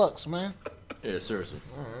besides the Bucks, man. Yeah, seriously.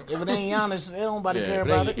 If it ain't Giannis, ain't nobody Yeah, care if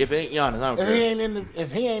about it. If it ain't Giannis, I don't If care.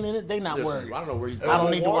 he ain't in it, they not Listen, worried. I don't know where he's A I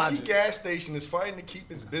don't need to Milwaukee watch it. gas station is fighting to keep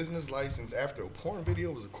its business license after a porn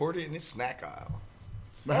video was recorded in its snack aisle.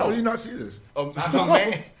 But how do you not see this? The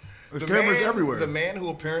man, There's cameras everywhere. The man who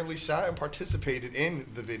apparently shot and participated in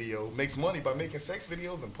the video makes money by making sex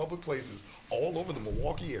videos in public places all over the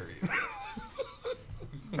Milwaukee area.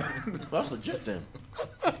 That's legit then.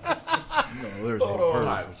 No, there's Hold no on. perv. All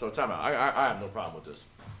right, so time out. I have no problem with this.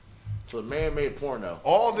 So the man made porno.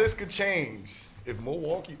 All this could change if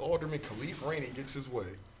Milwaukee Alderman Khalif Rainey gets his way.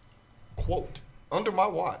 Quote, under my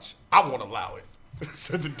watch, I won't allow it,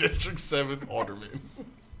 said the District 7th Alderman.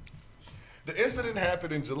 The incident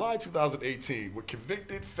happened in July 2018 when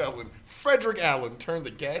convicted felon Frederick Allen turned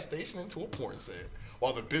the gas station into a porn set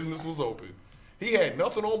while the business was open. He had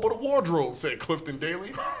nothing on but a wardrobe, said Clifton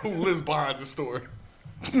Daly, who lives behind the store.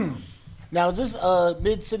 Now, is this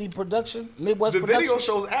mid-city production? Midwest The production? video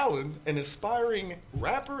shows Allen, an aspiring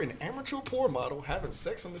rapper and amateur porn model, having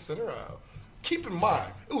sex in the center aisle. Keep in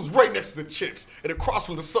mind, it was right next to the chips and across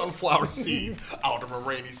from the sunflower seeds, Alderman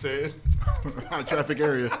Rainey said. High traffic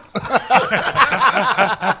area.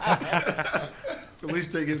 At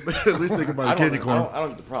least take it by the candy corn. I don't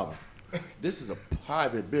get the problem. This is a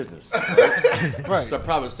private business. Right? Right. It's a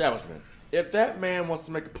private establishment. If that man wants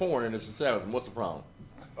to make a porn in this establishment, what's the problem?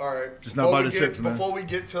 All right. Just not buy the Before we chips, man. Before we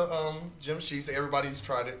get to Jim's Cheese, everybody's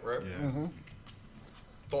tried it, right? Yeah. Mm-hmm.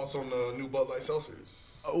 Thoughts on the new Bud Light Seltzers?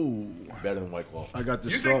 Oh, Better than White Claw. I got the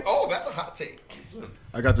You straw. think? Oh, that's a hot take.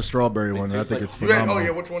 I got the strawberry one. And I tastes think like- it's You had, phenomenal. oh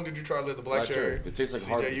yeah, which one did you try? The black cherry. It tastes like CJ,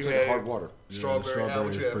 hard. you It tastes had like hard water. Yeah, the Strawberry. Al, strawberry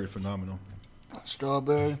what is you had? pretty phenomenal.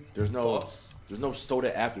 Strawberry. There's no Thoughts?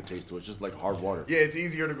 soda aftertaste to it. It's just like hard water. Yeah, it's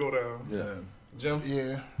easier to go down. Yeah. Jim.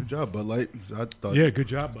 Yeah. Good job, Bud Light. I thought. Yeah, good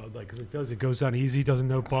job, Bud. Like, 'cause it does. It goes down easy. Doesn't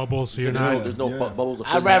no bubbles, so you're not. There's no Yeah. bubbles. Of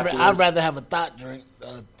I'd fizz rather afterwards. have a thought drink,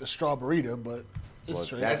 the strawberryta, but it's Well,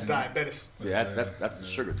 straight. That's diabetes. Yeah, that's the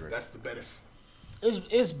sugar drink. That's the best.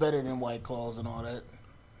 It's better than White Claws and all that.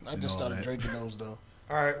 I just all started that. drinking those though.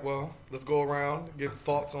 All right, well, let's go around, give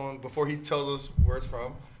thoughts on, before he tells us where it's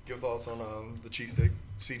from, give thoughts on the cheesesteak.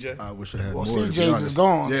 CJ? I wish I had Well, more. to be CJ's is honest.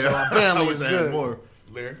 gone, Yeah. so apparently I wish it's I had good. more.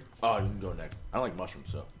 Lear? Oh, you can go next. I don't like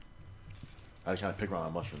mushrooms, so I just kind of pick around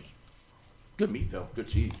on mushrooms. Good meat though. Good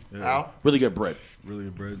cheese. Yeah. Al? Really good bread. Really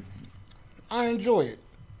good bread. I enjoy it.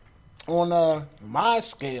 On my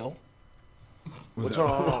scale, What's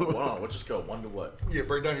on? What's your scale? 1 to what? Yeah,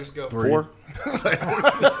 break down your scale. 3. 4.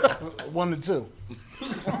 1 to 2. No,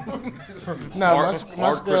 my hard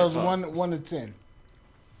scale is critic, huh? 1 to 10.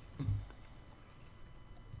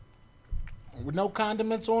 with no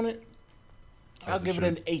condiments on it, I'll give it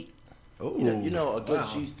an 8. Oh, You know, a good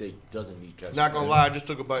cheesesteak doesn't need ketchup. Not gonna lie, I just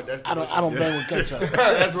took a bite. That's I don't bang with ketchup.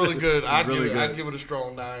 That's really good. I'd Really give it a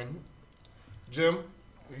strong 9. Jim,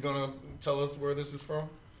 you gonna tell us where this is from?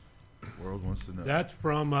 World wants to know. That's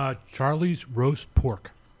from Charlie's Roast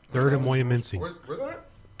Pork, 3rd and Moyamincing. Where's that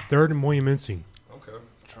 3rd and Moyamincing. Okay.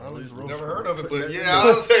 Charlie's Roast. Never heard of it, but yeah, I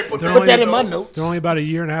was say put that in my notes. They're only about a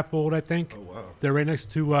year and a half old, I think. Oh wow. They're right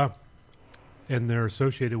next to, and they're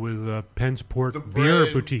associated with Penn's Port The Beer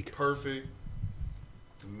bread, Boutique. Perfect.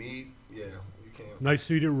 The meat, yeah, you can't. Nice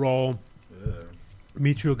seeded roll. Yeah.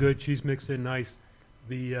 Meat's real good. Cheese mixed in nice.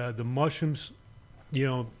 The mushrooms, you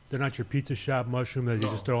know, they're not your pizza shop mushroom that you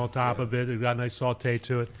just throw on top of it. They've got a nice saute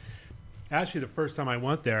to it. Actually, the first time I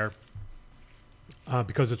went there,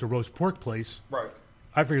 because it's a roast pork place, Right.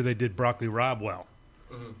 I figured they did broccoli rabe well.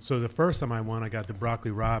 So the first time I went, I got the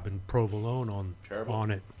broccoli rabe and provolone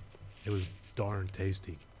on it. It was darn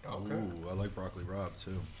tasty. Okay. Ooh, I like broccoli rabe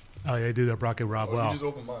too. Oh, yeah, they do that broccoli rabe You well. just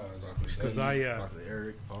opened my eyes. Because Broccoli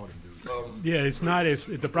Eric, all them dudes. yeah, it's not as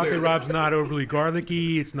the broccoli rabe's not overly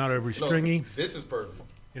garlicky. It's not overly stringy. This is perfect.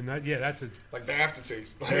 And that, yeah, that's a Like the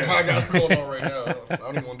aftertaste. Like I got it going on right now. I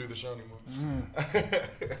don't even want to do the show anymore.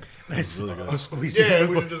 It's really good. Yeah,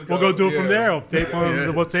 we should just we'll go do it from yeah. there. We'll tape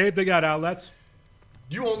on. We'll tape. They got outlets.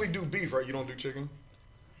 You only do beef, right? You don't do chicken?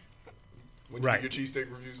 When you Right. do your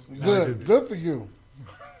cheesesteak reviews? Good. Good for you.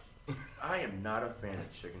 I am not a fan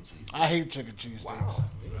of chicken cheese. I hate chicken cheese steaks. Wow.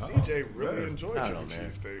 CJ really enjoyed I chicken don't know, man.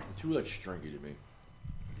 cheesesteak. It's too like stringy to me.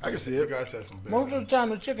 I can see You it. guys had some bad Most of ones. the time,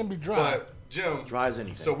 the chicken be dry. But, Jim, Dry as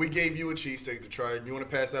anything. so we gave you a cheesesteak to try. You want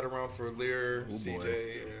to pass that around for Lear, Oh, CJ, boy.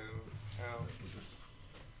 and Al?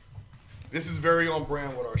 This is very on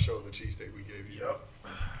brand with our show, the cheesesteak we gave you. Yep.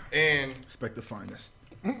 And Expect the finest.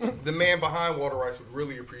 the man behind Water Ice would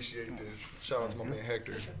really appreciate this. Shout out to my man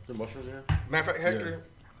Hector. The mushrooms in there? Matter of fact, Hector,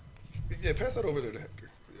 yeah, pass that over there to Hector.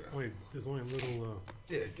 Yeah, Wait, there's only a little.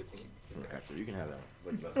 yeah, get that. After, you can have that.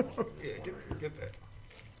 Like, that's mushroom. Yeah, get that.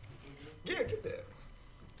 Yeah, get that.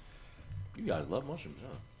 You guys love mushrooms,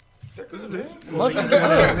 huh? That good, man. Mushrooms are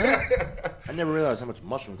good, man. I never realized how much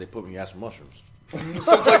mushrooms they put when you ask for mushrooms.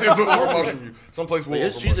 Some places will over mushroom you. Some places will Like,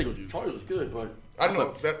 over his mushroom you. cheesesteak, Charlie's was good, but I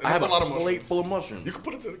know, I have that's a lot of plate mushrooms. full of mushrooms. You can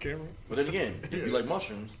put it to the camera. But then again, if you like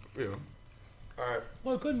mushrooms, Yeah. All right.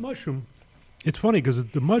 Well, a good mushroom. It's funny because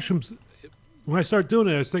the mushrooms. When I started doing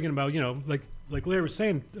it, I was thinking about like Larry was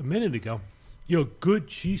saying a minute ago. Good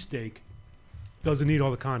cheesesteak doesn't need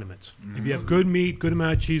all the condiments. If you have good meat, good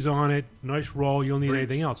amount of cheese on it, nice roll, you don't need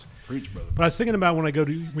anything else. Preach, brother. But I was thinking about when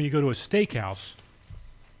you go to a steakhouse.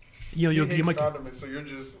 You might. condiments, so you're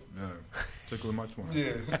just Yeah. Tickling my twine.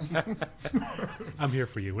 yeah. I'm here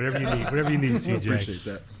for you. Whatever you need. Whatever you need, CJ. Appreciate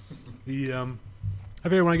that. I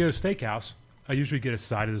figure when I go to a steakhouse, I usually get a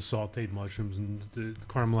side of the sauteed mushrooms and the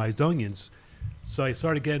caramelized onions. So I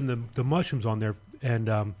started getting the mushrooms on there,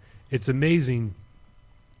 and it's amazing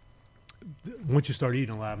once you start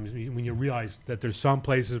eating a lot of them, when you realize that there's some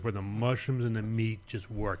places where the mushrooms and the meat just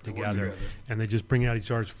work together, and they just bring out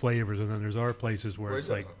each other's flavors, and then there's other places where it's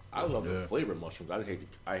like, I love the flavor of mushrooms. I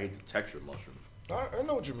hate the texture of mushrooms. I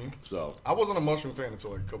know what you mean. So I wasn't a mushroom fan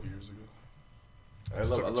until like a couple years ago. I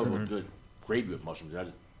love a good gravy with mushrooms. I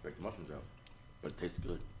just break the mushrooms out, but it tastes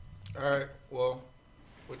good. All right. Well,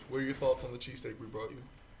 what are your thoughts on the cheesesteak we brought you?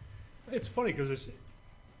 it's funny because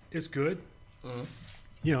it's good.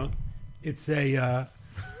 Mm-hmm. It's a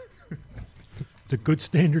it's a good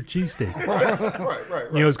standard cheesesteak. Right.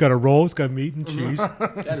 It's got a roll, it's got meat and cheese.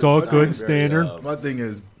 It's all good and standard. My thing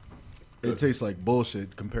is, it tastes like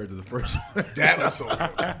bullshit compared to the first one. That was so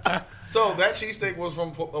good. So that cheesesteak was from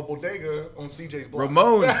a bodega on CJ's block.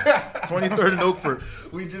 Ramon's, 23rd and Oakford.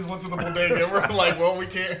 We just went to the bodega and we're like, well, we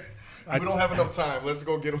don't have enough time. Let's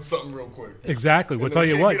go get them something real quick. Exactly. We'll tell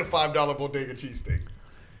you Get what. me the $5 bodega cheesesteak.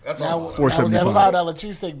 That's Now, all. was that $4.75. $5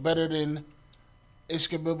 cheesesteak better than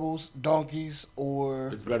Ishkabibbles, Donkeys, or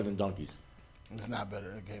It's better than donkeys. it's not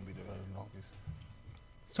better? It can't be better than Donkeys.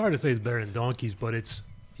 It's hard to say it's better than donkeys, but it's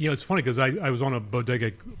it's funny because I was on a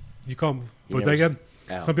bodega. You call them You never bodega?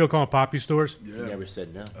 Ow. Some people call them poppy stores. You never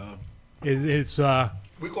said no. It's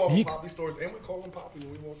We call them poppy stores and we call them poppy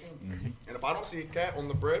when we walk in. Mm-hmm. And if I don't see a cat on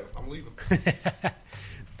the bread, I'm leaving.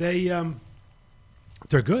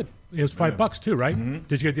 they're good. It was $5 too, right? Mm-hmm.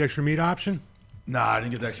 Did you get the extra meat option? Nah, I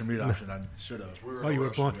didn't get the extra meat option. I should have. Oh, you would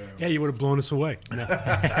have blown. Yeah, you would have blown us away. No.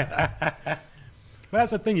 But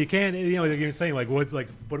that's the thing. You can't. Like you're saying, like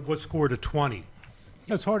what scored a 20?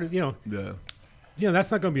 It's hard to Yeah.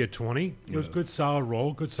 that's not going to be a 20. It was good, solid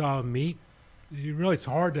roll, good, solid meat. It's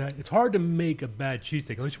hard to make a bad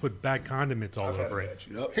cheesesteak unless you put bad condiments all over it.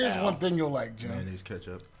 Yep. Here's one thing you'll like, Jim. Mayonnaise,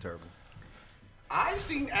 ketchup, terrible. I've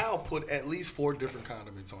seen Al put at least 4 different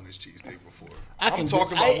condiments on his cheesesteak before.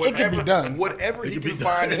 It can be done. Whatever he can done.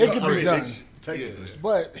 find. It can be done. Technically.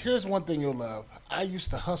 But here's one thing you'll love. I used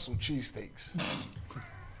to hustle cheesesteaks.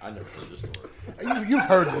 I never heard this story. You've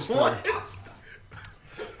heard this story.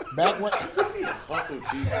 Back when Where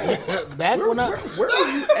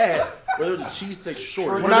were you at? Where there was a cheesesteak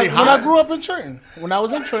shortage? When I grew up in Trenton. When I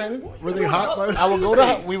was in Trenton, Were they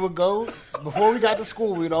hot? we would go before we got to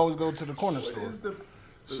school. We'd always go to the corner store.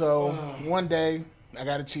 So one day I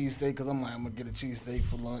got a cheesesteak because I'm like, I'm gonna get a cheesesteak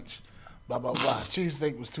for lunch. Blah blah blah.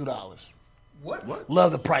 Cheesesteak was $2. What?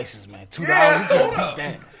 Love the prices, man. $2. You can't beat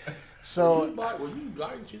that. So Were you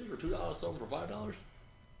buying cheesesteak for $2, something for $5?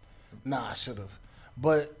 nah, I should have.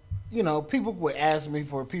 But you know, people would ask me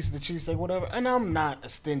for a piece of the cheesesteak, whatever, and I'm not a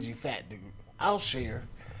stingy fat dude. I'll share.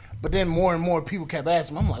 But then more and more people kept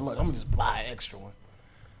asking me. I'm like, look, I'm gonna just buy an extra one.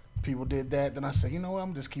 People did that. Then I said, you know what?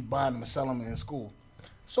 I'm just keep buying them and selling them in school.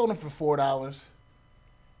 Sold them for $4.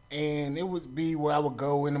 And it would be where I would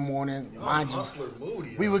go in the morning. Mind you,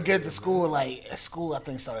 we would get to school at school I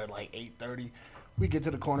think started at like 8:30. We get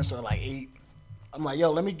to the corner store at like 8. I'm like,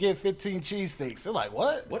 yo, let me get 15 cheesesteaks. They're like,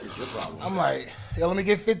 what? What is your problem? I'm like, yo, let me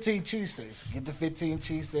get 15 cheesesteaks. Get the 15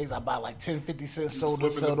 cheesesteaks. I buy like 10, 50 cents sold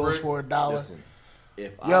to sell those for $1. Listen,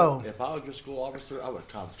 if I was your school officer, I would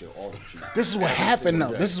confiscate all the cheesesteaks. This is what happened,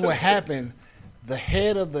 though. This is what happened. The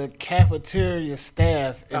head of the cafeteria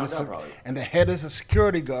staff and the head of the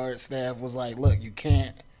security guard staff was like, look, you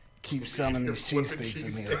can't keep selling these cheesesteaks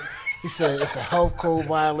in here. He said it's a health code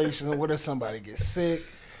violation. What if somebody gets sick,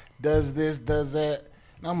 does this, does that?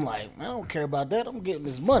 And I'm like, I don't care about that. I'm getting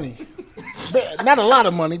this money. Not a lot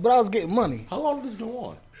of money, but I was getting money. How long did this go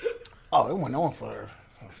on? Oh, it went on for,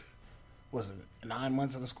 was it 9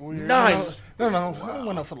 months of the school year? 9? No. It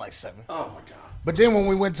went on for like 7. Oh, my God. But then when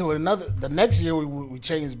we went to the next year we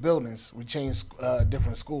changed buildings. We changed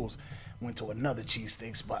different schools. Went to another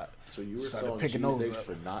cheesesteak spot. So you were selling cheesesteaks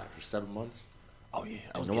for 7 months? Oh yeah,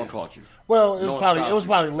 no one caught you. Well, it was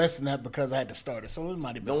probably less than that because I had to start it. So it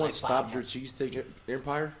might have been. No one like stopped your cheesesteak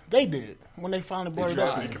empire. They did when they finally brought it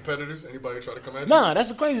up to me. Any competitors? Anybody try to come at you? Nah, that's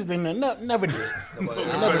the crazy thing. Never did. When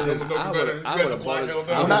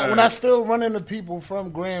I still run into people from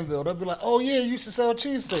Granville, they'll be like, "Oh yeah, you used to sell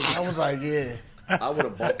cheesesteaks." I was like, "Yeah." I would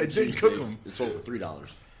have bought the cheesesteaks and sold for $3.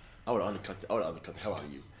 I would have undercut the hell out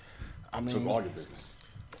of you. I mean, took all your business.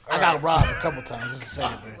 I got robbed a couple times. Just the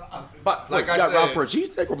same thing. But like I got robbed for a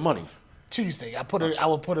cheesesteak or money? Cheesesteak. I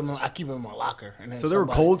keep it in my locker. And then so there were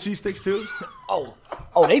cold cheesesteaks too? Oh,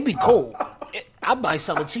 they be cold. I might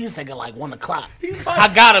sell a cheesesteak at like 1 o'clock. I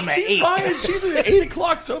got them at 8. He's buying cheesesteak at 8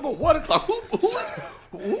 o'clock, so about 1 o'clock. Who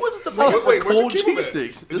was it to buy cold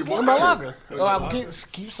cheesesteaks? In my locker. I would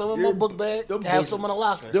keep some in my book bag. Have some in the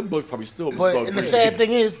locker. Them books probably still. But the sad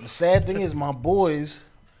thing is, my boys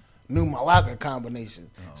knew my locker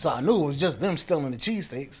combination, so I knew it was just them stealing the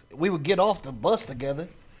cheesesteaks. We would get off the bus together,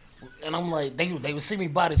 and I'm like, they would see me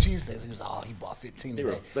buy the cheesesteaks. He was like, oh, he bought 15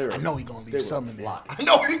 today. I know he gonna leave some in there. I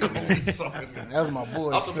know he gonna leave some in there. That was my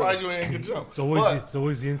boy. I'm surprised you ain't good jump. It's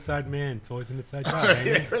always the inside man. It's always an inside job.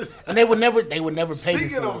 And they would never pay me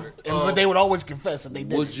for it. But they would always confess that they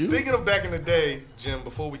did. Speaking of back in the day, Jim,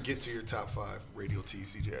 before we get to your top 5 Radio T,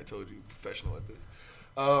 CJ, I told you professional at this.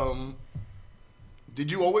 Did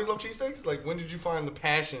you always love cheesesteaks? Like, when did you find the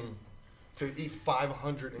passion to eat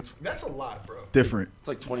 500? That's a lot, bro. Different. It's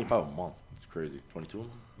like 25 a month. It's crazy. 22 a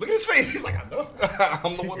month. Look at his face. He's like, I know.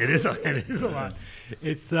 I'm the one. It is a lot.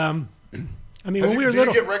 It's I mean, when we do were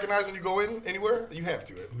little, you get recognized when you go in anywhere? You have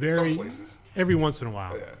to. Some places. Every once in a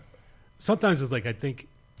while. Yeah. Sometimes it's like I think,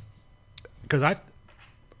 because I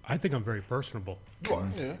think I'm very personable. You are.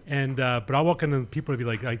 Yeah. And but I'll walk in and people will be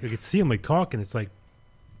like, I could see them like talking. It's like,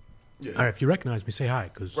 all right, if you recognize me, say hi,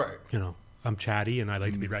 because you know I'm chatty and I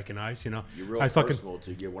like to be recognized. You know, you're real personal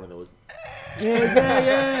to get one of those.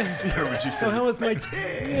 Yeah. Heard what you said. So how was my?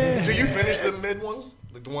 Yeah. Do you finish the mid ones,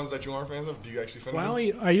 like the ones that you aren't fans of? Do you actually finish? Well,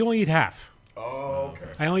 I only eat half. Oh, okay.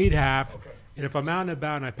 I only eat half. Okay. And if I'm out and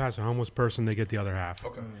about and I pass a homeless person, they get the other half.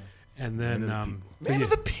 Okay. And then Man of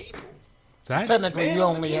the people. Technically, you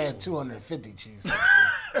only had 250 cheese.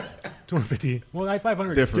 250. Well, I have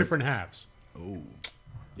 500 different halves. Oh.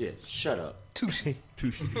 Yeah, shut up. Touche.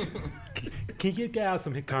 Can you get out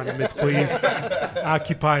some condiments, please?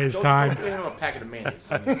 Occupy his time. Don't on a packet of mayonnaise.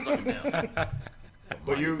 Suck it down.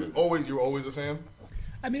 But you were always a fan?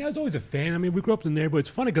 I mean, I was always a fan. I mean, we grew up in the neighborhood. It's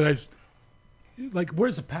funny because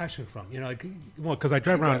where's the passion from? You know, because I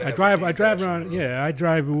drive around. I drive around. Yeah, I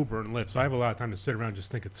drive Uber and Lyft, so I have a lot of time to sit around and just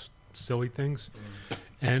think it's silly things.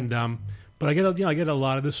 And but I get a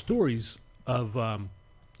lot of the stories of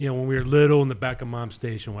when we were little in the back of Mom's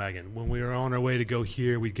station wagon, when we were on our way to go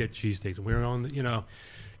here, we'd get cheesesteaks. We were on,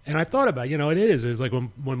 and I thought about, it is. It was like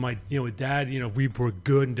when my, dad, if we were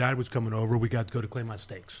good and Dad was coming over, we got to go to Claymont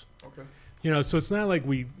Steaks. Okay. So it's not like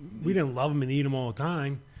we didn't love them and eat them all the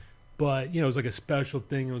time, but, it was like a special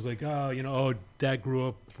thing. It was like, Dad grew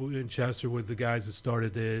up in Chester with the guys that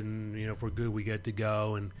started it, and, if we're good, we get to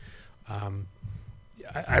go. And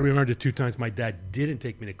I remember the 2 times my dad didn't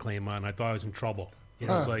take me to Claymont, and I thought I was in trouble.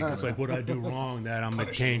 It's like, what did I do wrong that I'm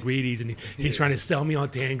at Tangredy's and he's trying to sell me on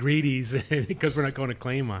Tangredy's because we're not going to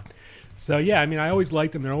Claymont. So, I always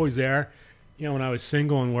liked them. They're always there. When I was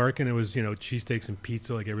single and working, it was, cheesesteaks and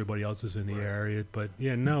pizza like everybody else was in the area. But,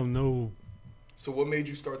 no. So what made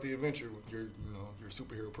you start the adventure with your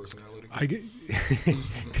superhero personality?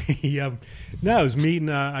 No, it was meeting.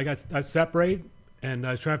 I separated. And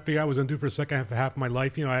I was trying to figure out what I was going to do for the second half of my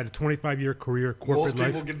life. I had a 25-year career, corporate life. Most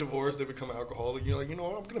people get divorced, they become alcoholic. You're like, you know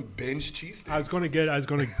what? I'm going to binge cheesesteaks. I was going to drive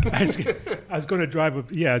I was going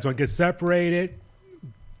to get separated,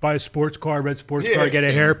 buy a sports car, red sports car, get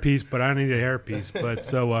a hairpiece, but I don't need a hairpiece. But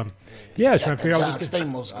so, I was trying to figure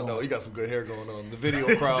out. I know you got some good hair going on. The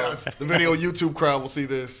video crowd, the video YouTube crowd will see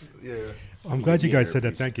this. Yeah. I'm glad you guys said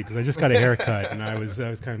that. Thank you, because I just got a haircut, and I was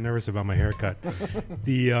kind of nervous about my haircut.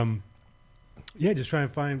 Just trying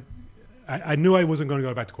to find. I knew I wasn't going to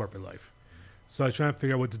go back to corporate life, so I was trying to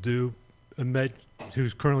figure out what to do. I met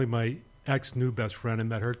who's currently my new best friend. I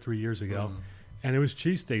met her 3 years ago, and it was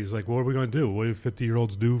cheesesteaks. It was like, what are we going to do? What do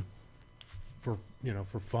 50-year-olds do for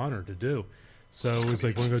fun or to do? So it was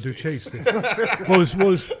like, we're going to do cheesesteaks.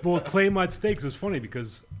 Claymont Steaks. It was funny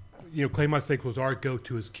because Claymont Steaks was our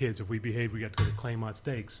go-to as kids. If we behaved, we got to go to Claymont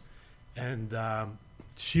Steaks, and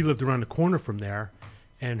she lived around the corner from there.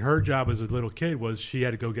 And her job as a little kid was she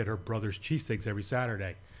had to go get her brother's cheesesteaks every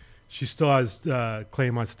Saturday. She still has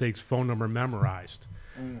Claymont Steaks' phone number memorized.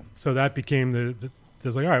 So that became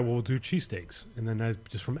there's like, all right, well, we'll do cheesesteaks. And then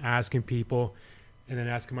just from asking people and then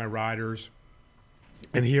asking my riders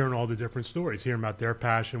and hearing all the different stories, hearing about their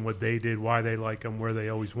passion, what they did, why they like them, where they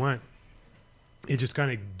always went. It just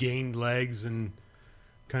kind of gained legs and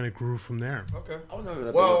kind of grew from there. Okay. I was never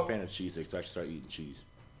that big a fan of cheesesteaks to actually start eating cheese.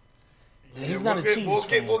 He's not a cheese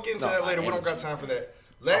fan. We'll get into that later. We don't got time for that.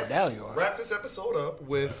 Let's wrap this episode up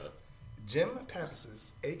with Jim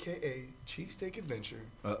Pappas's, a.k.a. Cheesesteak Adventure,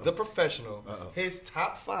 The Professional, his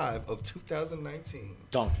top 5 of 2019.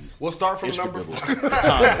 Donkeys. We'll start from number 5.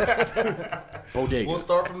 Bodega. We'll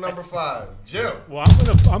start from number 5. Jim. Well,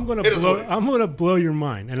 I'm gonna blow your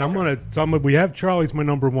mind, and we have Charlie's my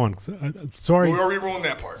number 1. Sorry, we already ruined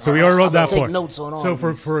that part. So we already wrote that part. Take notes on all. So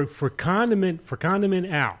for condiment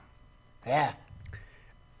out. Yeah.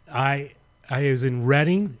 I was in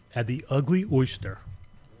Reading at the Ugly Oyster.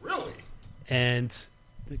 Really? And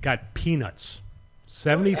it got peanuts.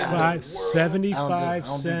 75 I don't do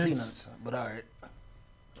cents. peanuts, but all right.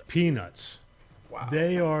 Peanuts. Wow.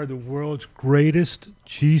 They are the world's greatest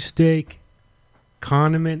cheesesteak,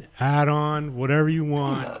 condiment, add-on, whatever you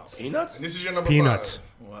want. Peanuts? And this is your number Peanuts.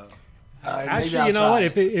 5. Wow. All right, Actually, you know what?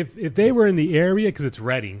 If they were in the area, because it's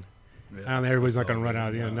Reading, I don't know, everybody's not going to run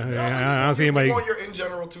out. I don't see anybody. Your in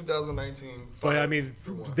general 2019. But I mean,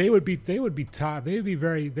 they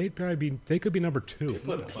could be number 2. They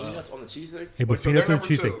put peanuts on the cheesesteak? They put peanuts on the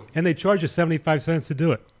cheesesteak, and they charge you 75 cents to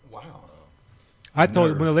do it. Wow. I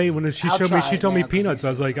told when she told me now, peanuts. I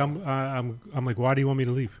was like, I'm like, why do you want me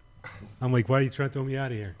to leave? I'm like, why are you trying to throw me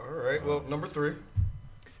out of here? All right. Well, number 3.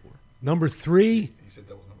 Number 3. He said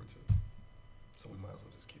that was number 2. So we might as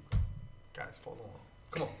well just keep going. Guys, follow along.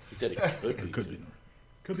 Come on. He said it could be.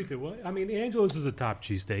 Could be 2. What? I mean, Angelo's is a top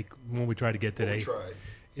cheesesteak. When we tried to get today. We tried.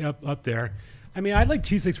 Yep, up there. I mean, I like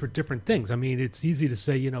cheesesteaks for different things. I mean, it's easy to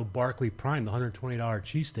say, Barclay Prime, the $120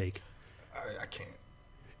 cheesesteak. I can't.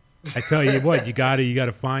 I tell you what, you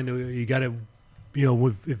gotta find,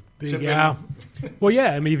 if Big Al. Well,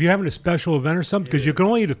 yeah, I mean, if you're having a special event or something, because you can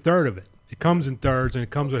only eat a third of it. It comes in thirds, and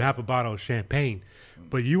it comes with half a bottle of champagne.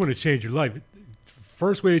 But you want to change your life.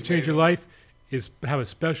 First way to change your life is have a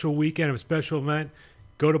special weekend, have a special event.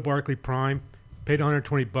 Go to Barclay Prime, pay the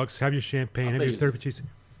 $120, have your champagne, have your third of cheese.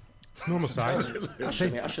 Normal size. I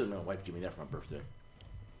should have known my wife give me that for my birthday.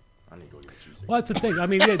 I need to go get a cheesesteak. Well, that's the thing. I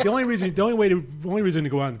mean, yeah, the only reason to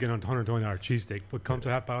go out and get a $120 cheesesteak, what comes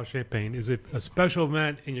with half bottle of champagne, is if a special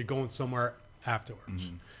event and you're going somewhere afterwards.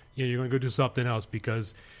 Mm-hmm. You're going to go do something else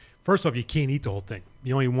because, first off, you can't eat the whole thing.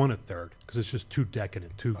 You only want a third because it's just too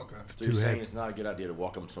decadent, too So you're saying it's not a good idea to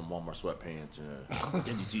walk up with some Walmart sweatpants and a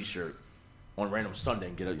dingy T-shirt on a random Sunday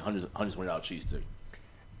and get a $120 cheesesteak?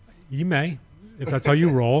 You may, if that's how you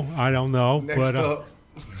roll. I don't know. Next up.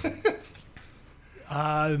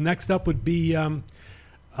 Next up would be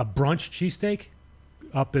a brunch cheesesteak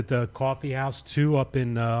up at the coffee house, 2 up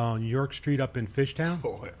in on York Street up in Fishtown.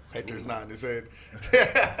 Oh, Hector's nodding his head.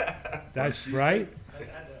 That's right.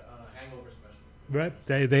 Right,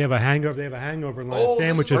 they have a hangover. They have a hangover line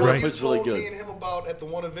sandwiches, this is right? You told me and him about at the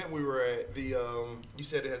one event we were at. The you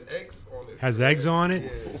said it has eggs on it. Has eggs on it. Yeah.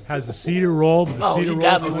 Has the cedar roll. But the cedar you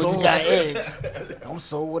got me when you got eggs. I'm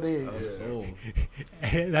sold with eggs.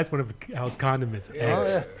 That's one of Al's condiments.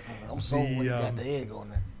 Eggs. Yeah. I'm sold when you got the egg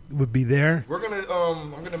on it. Would be there. We're gonna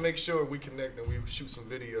I'm gonna make sure we connect and we shoot some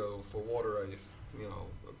video for water ice.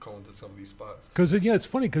 Going to some of these spots. Because it's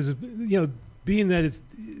funny because being that it's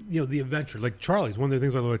the adventure, like Charlie's. One of the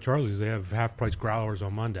things I love about Charlie's is they have half price growlers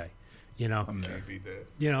on Monday. Can't beat that.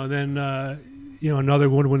 Then another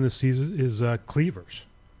one in the season is Cleavers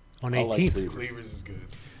on 18th. Like Cleavers is good.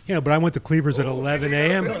 But I went to Cleavers at 11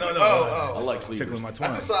 a.m. No. I like Cleavers.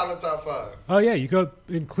 That's a solid top 5. Oh yeah, you go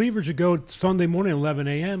in Cleavers. You go Sunday morning at 11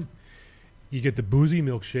 a.m. You get the boozy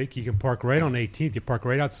milkshake. You can park right on 18th. You park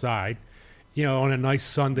right outside. On a nice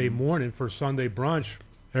Sunday morning for Sunday brunch.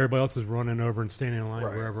 Everybody else is running over and standing in line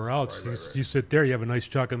wherever else. You sit there. You have a nice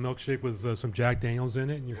chocolate milkshake with some Jack Daniels in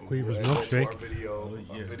it and your Cleavers milkshake. Our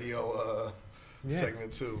video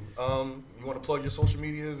segment too. You want to plug your social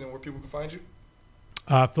medias and where people can find you?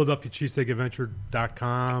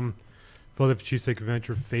 PhiladelphiaCheesesteakAdventure.com, Philadelphia Cheesesteak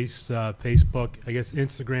Adventure Facebook, I guess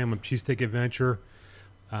Instagram. I'm Cheesesteak Adventure.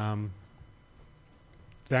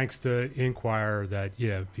 Thanks to Inquirer that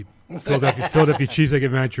Philadelphia Cheesesteak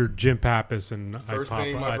Adventure, Jim Pappas, and First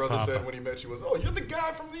thing my brother said when he met you was, "Oh, you're the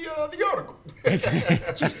guy from the article,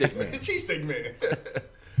 Cheesesteak Man." Cheesesteak Man.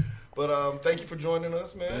 But thank you for joining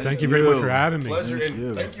us, man. Thank you very much for having me. Pleasure,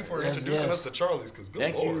 thank you for introducing us to Charlie's. Because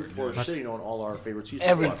thank you for sitting on all our favorite cheesesteaks.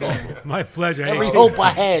 Everything. My pleasure. Every hope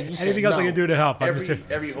I had. Anything else I can do to help?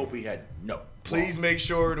 Every hope we had. No. Please make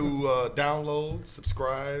sure to download,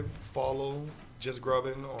 subscribe, follow Just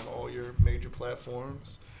Grubbin on all your major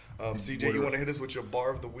platforms. CJ, you want to hit us with your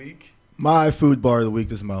bar of the week? My food bar of the week.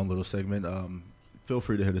 This is my own little segment. Feel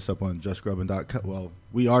free to hit us up on justgrubbin.com. Well,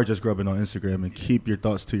 we are Just Grubbin on Instagram, and keep your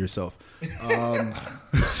thoughts to yourself.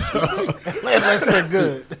 Unless they're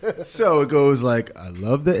good. So it goes like, I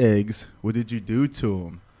love the eggs. What did you do to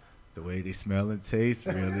them? The way they smell and taste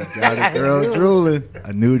really got a girl drooling.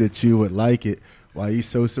 I knew that you would like it. Why you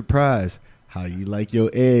so surprised? How you like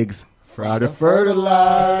your eggs? Fried or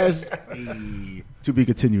fertilized? Hey. To be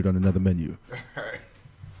continued on another menu. All right.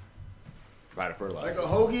 Fried or fertilized. Like a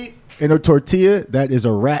hoagie and a tortilla, that is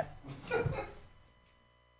a wrap.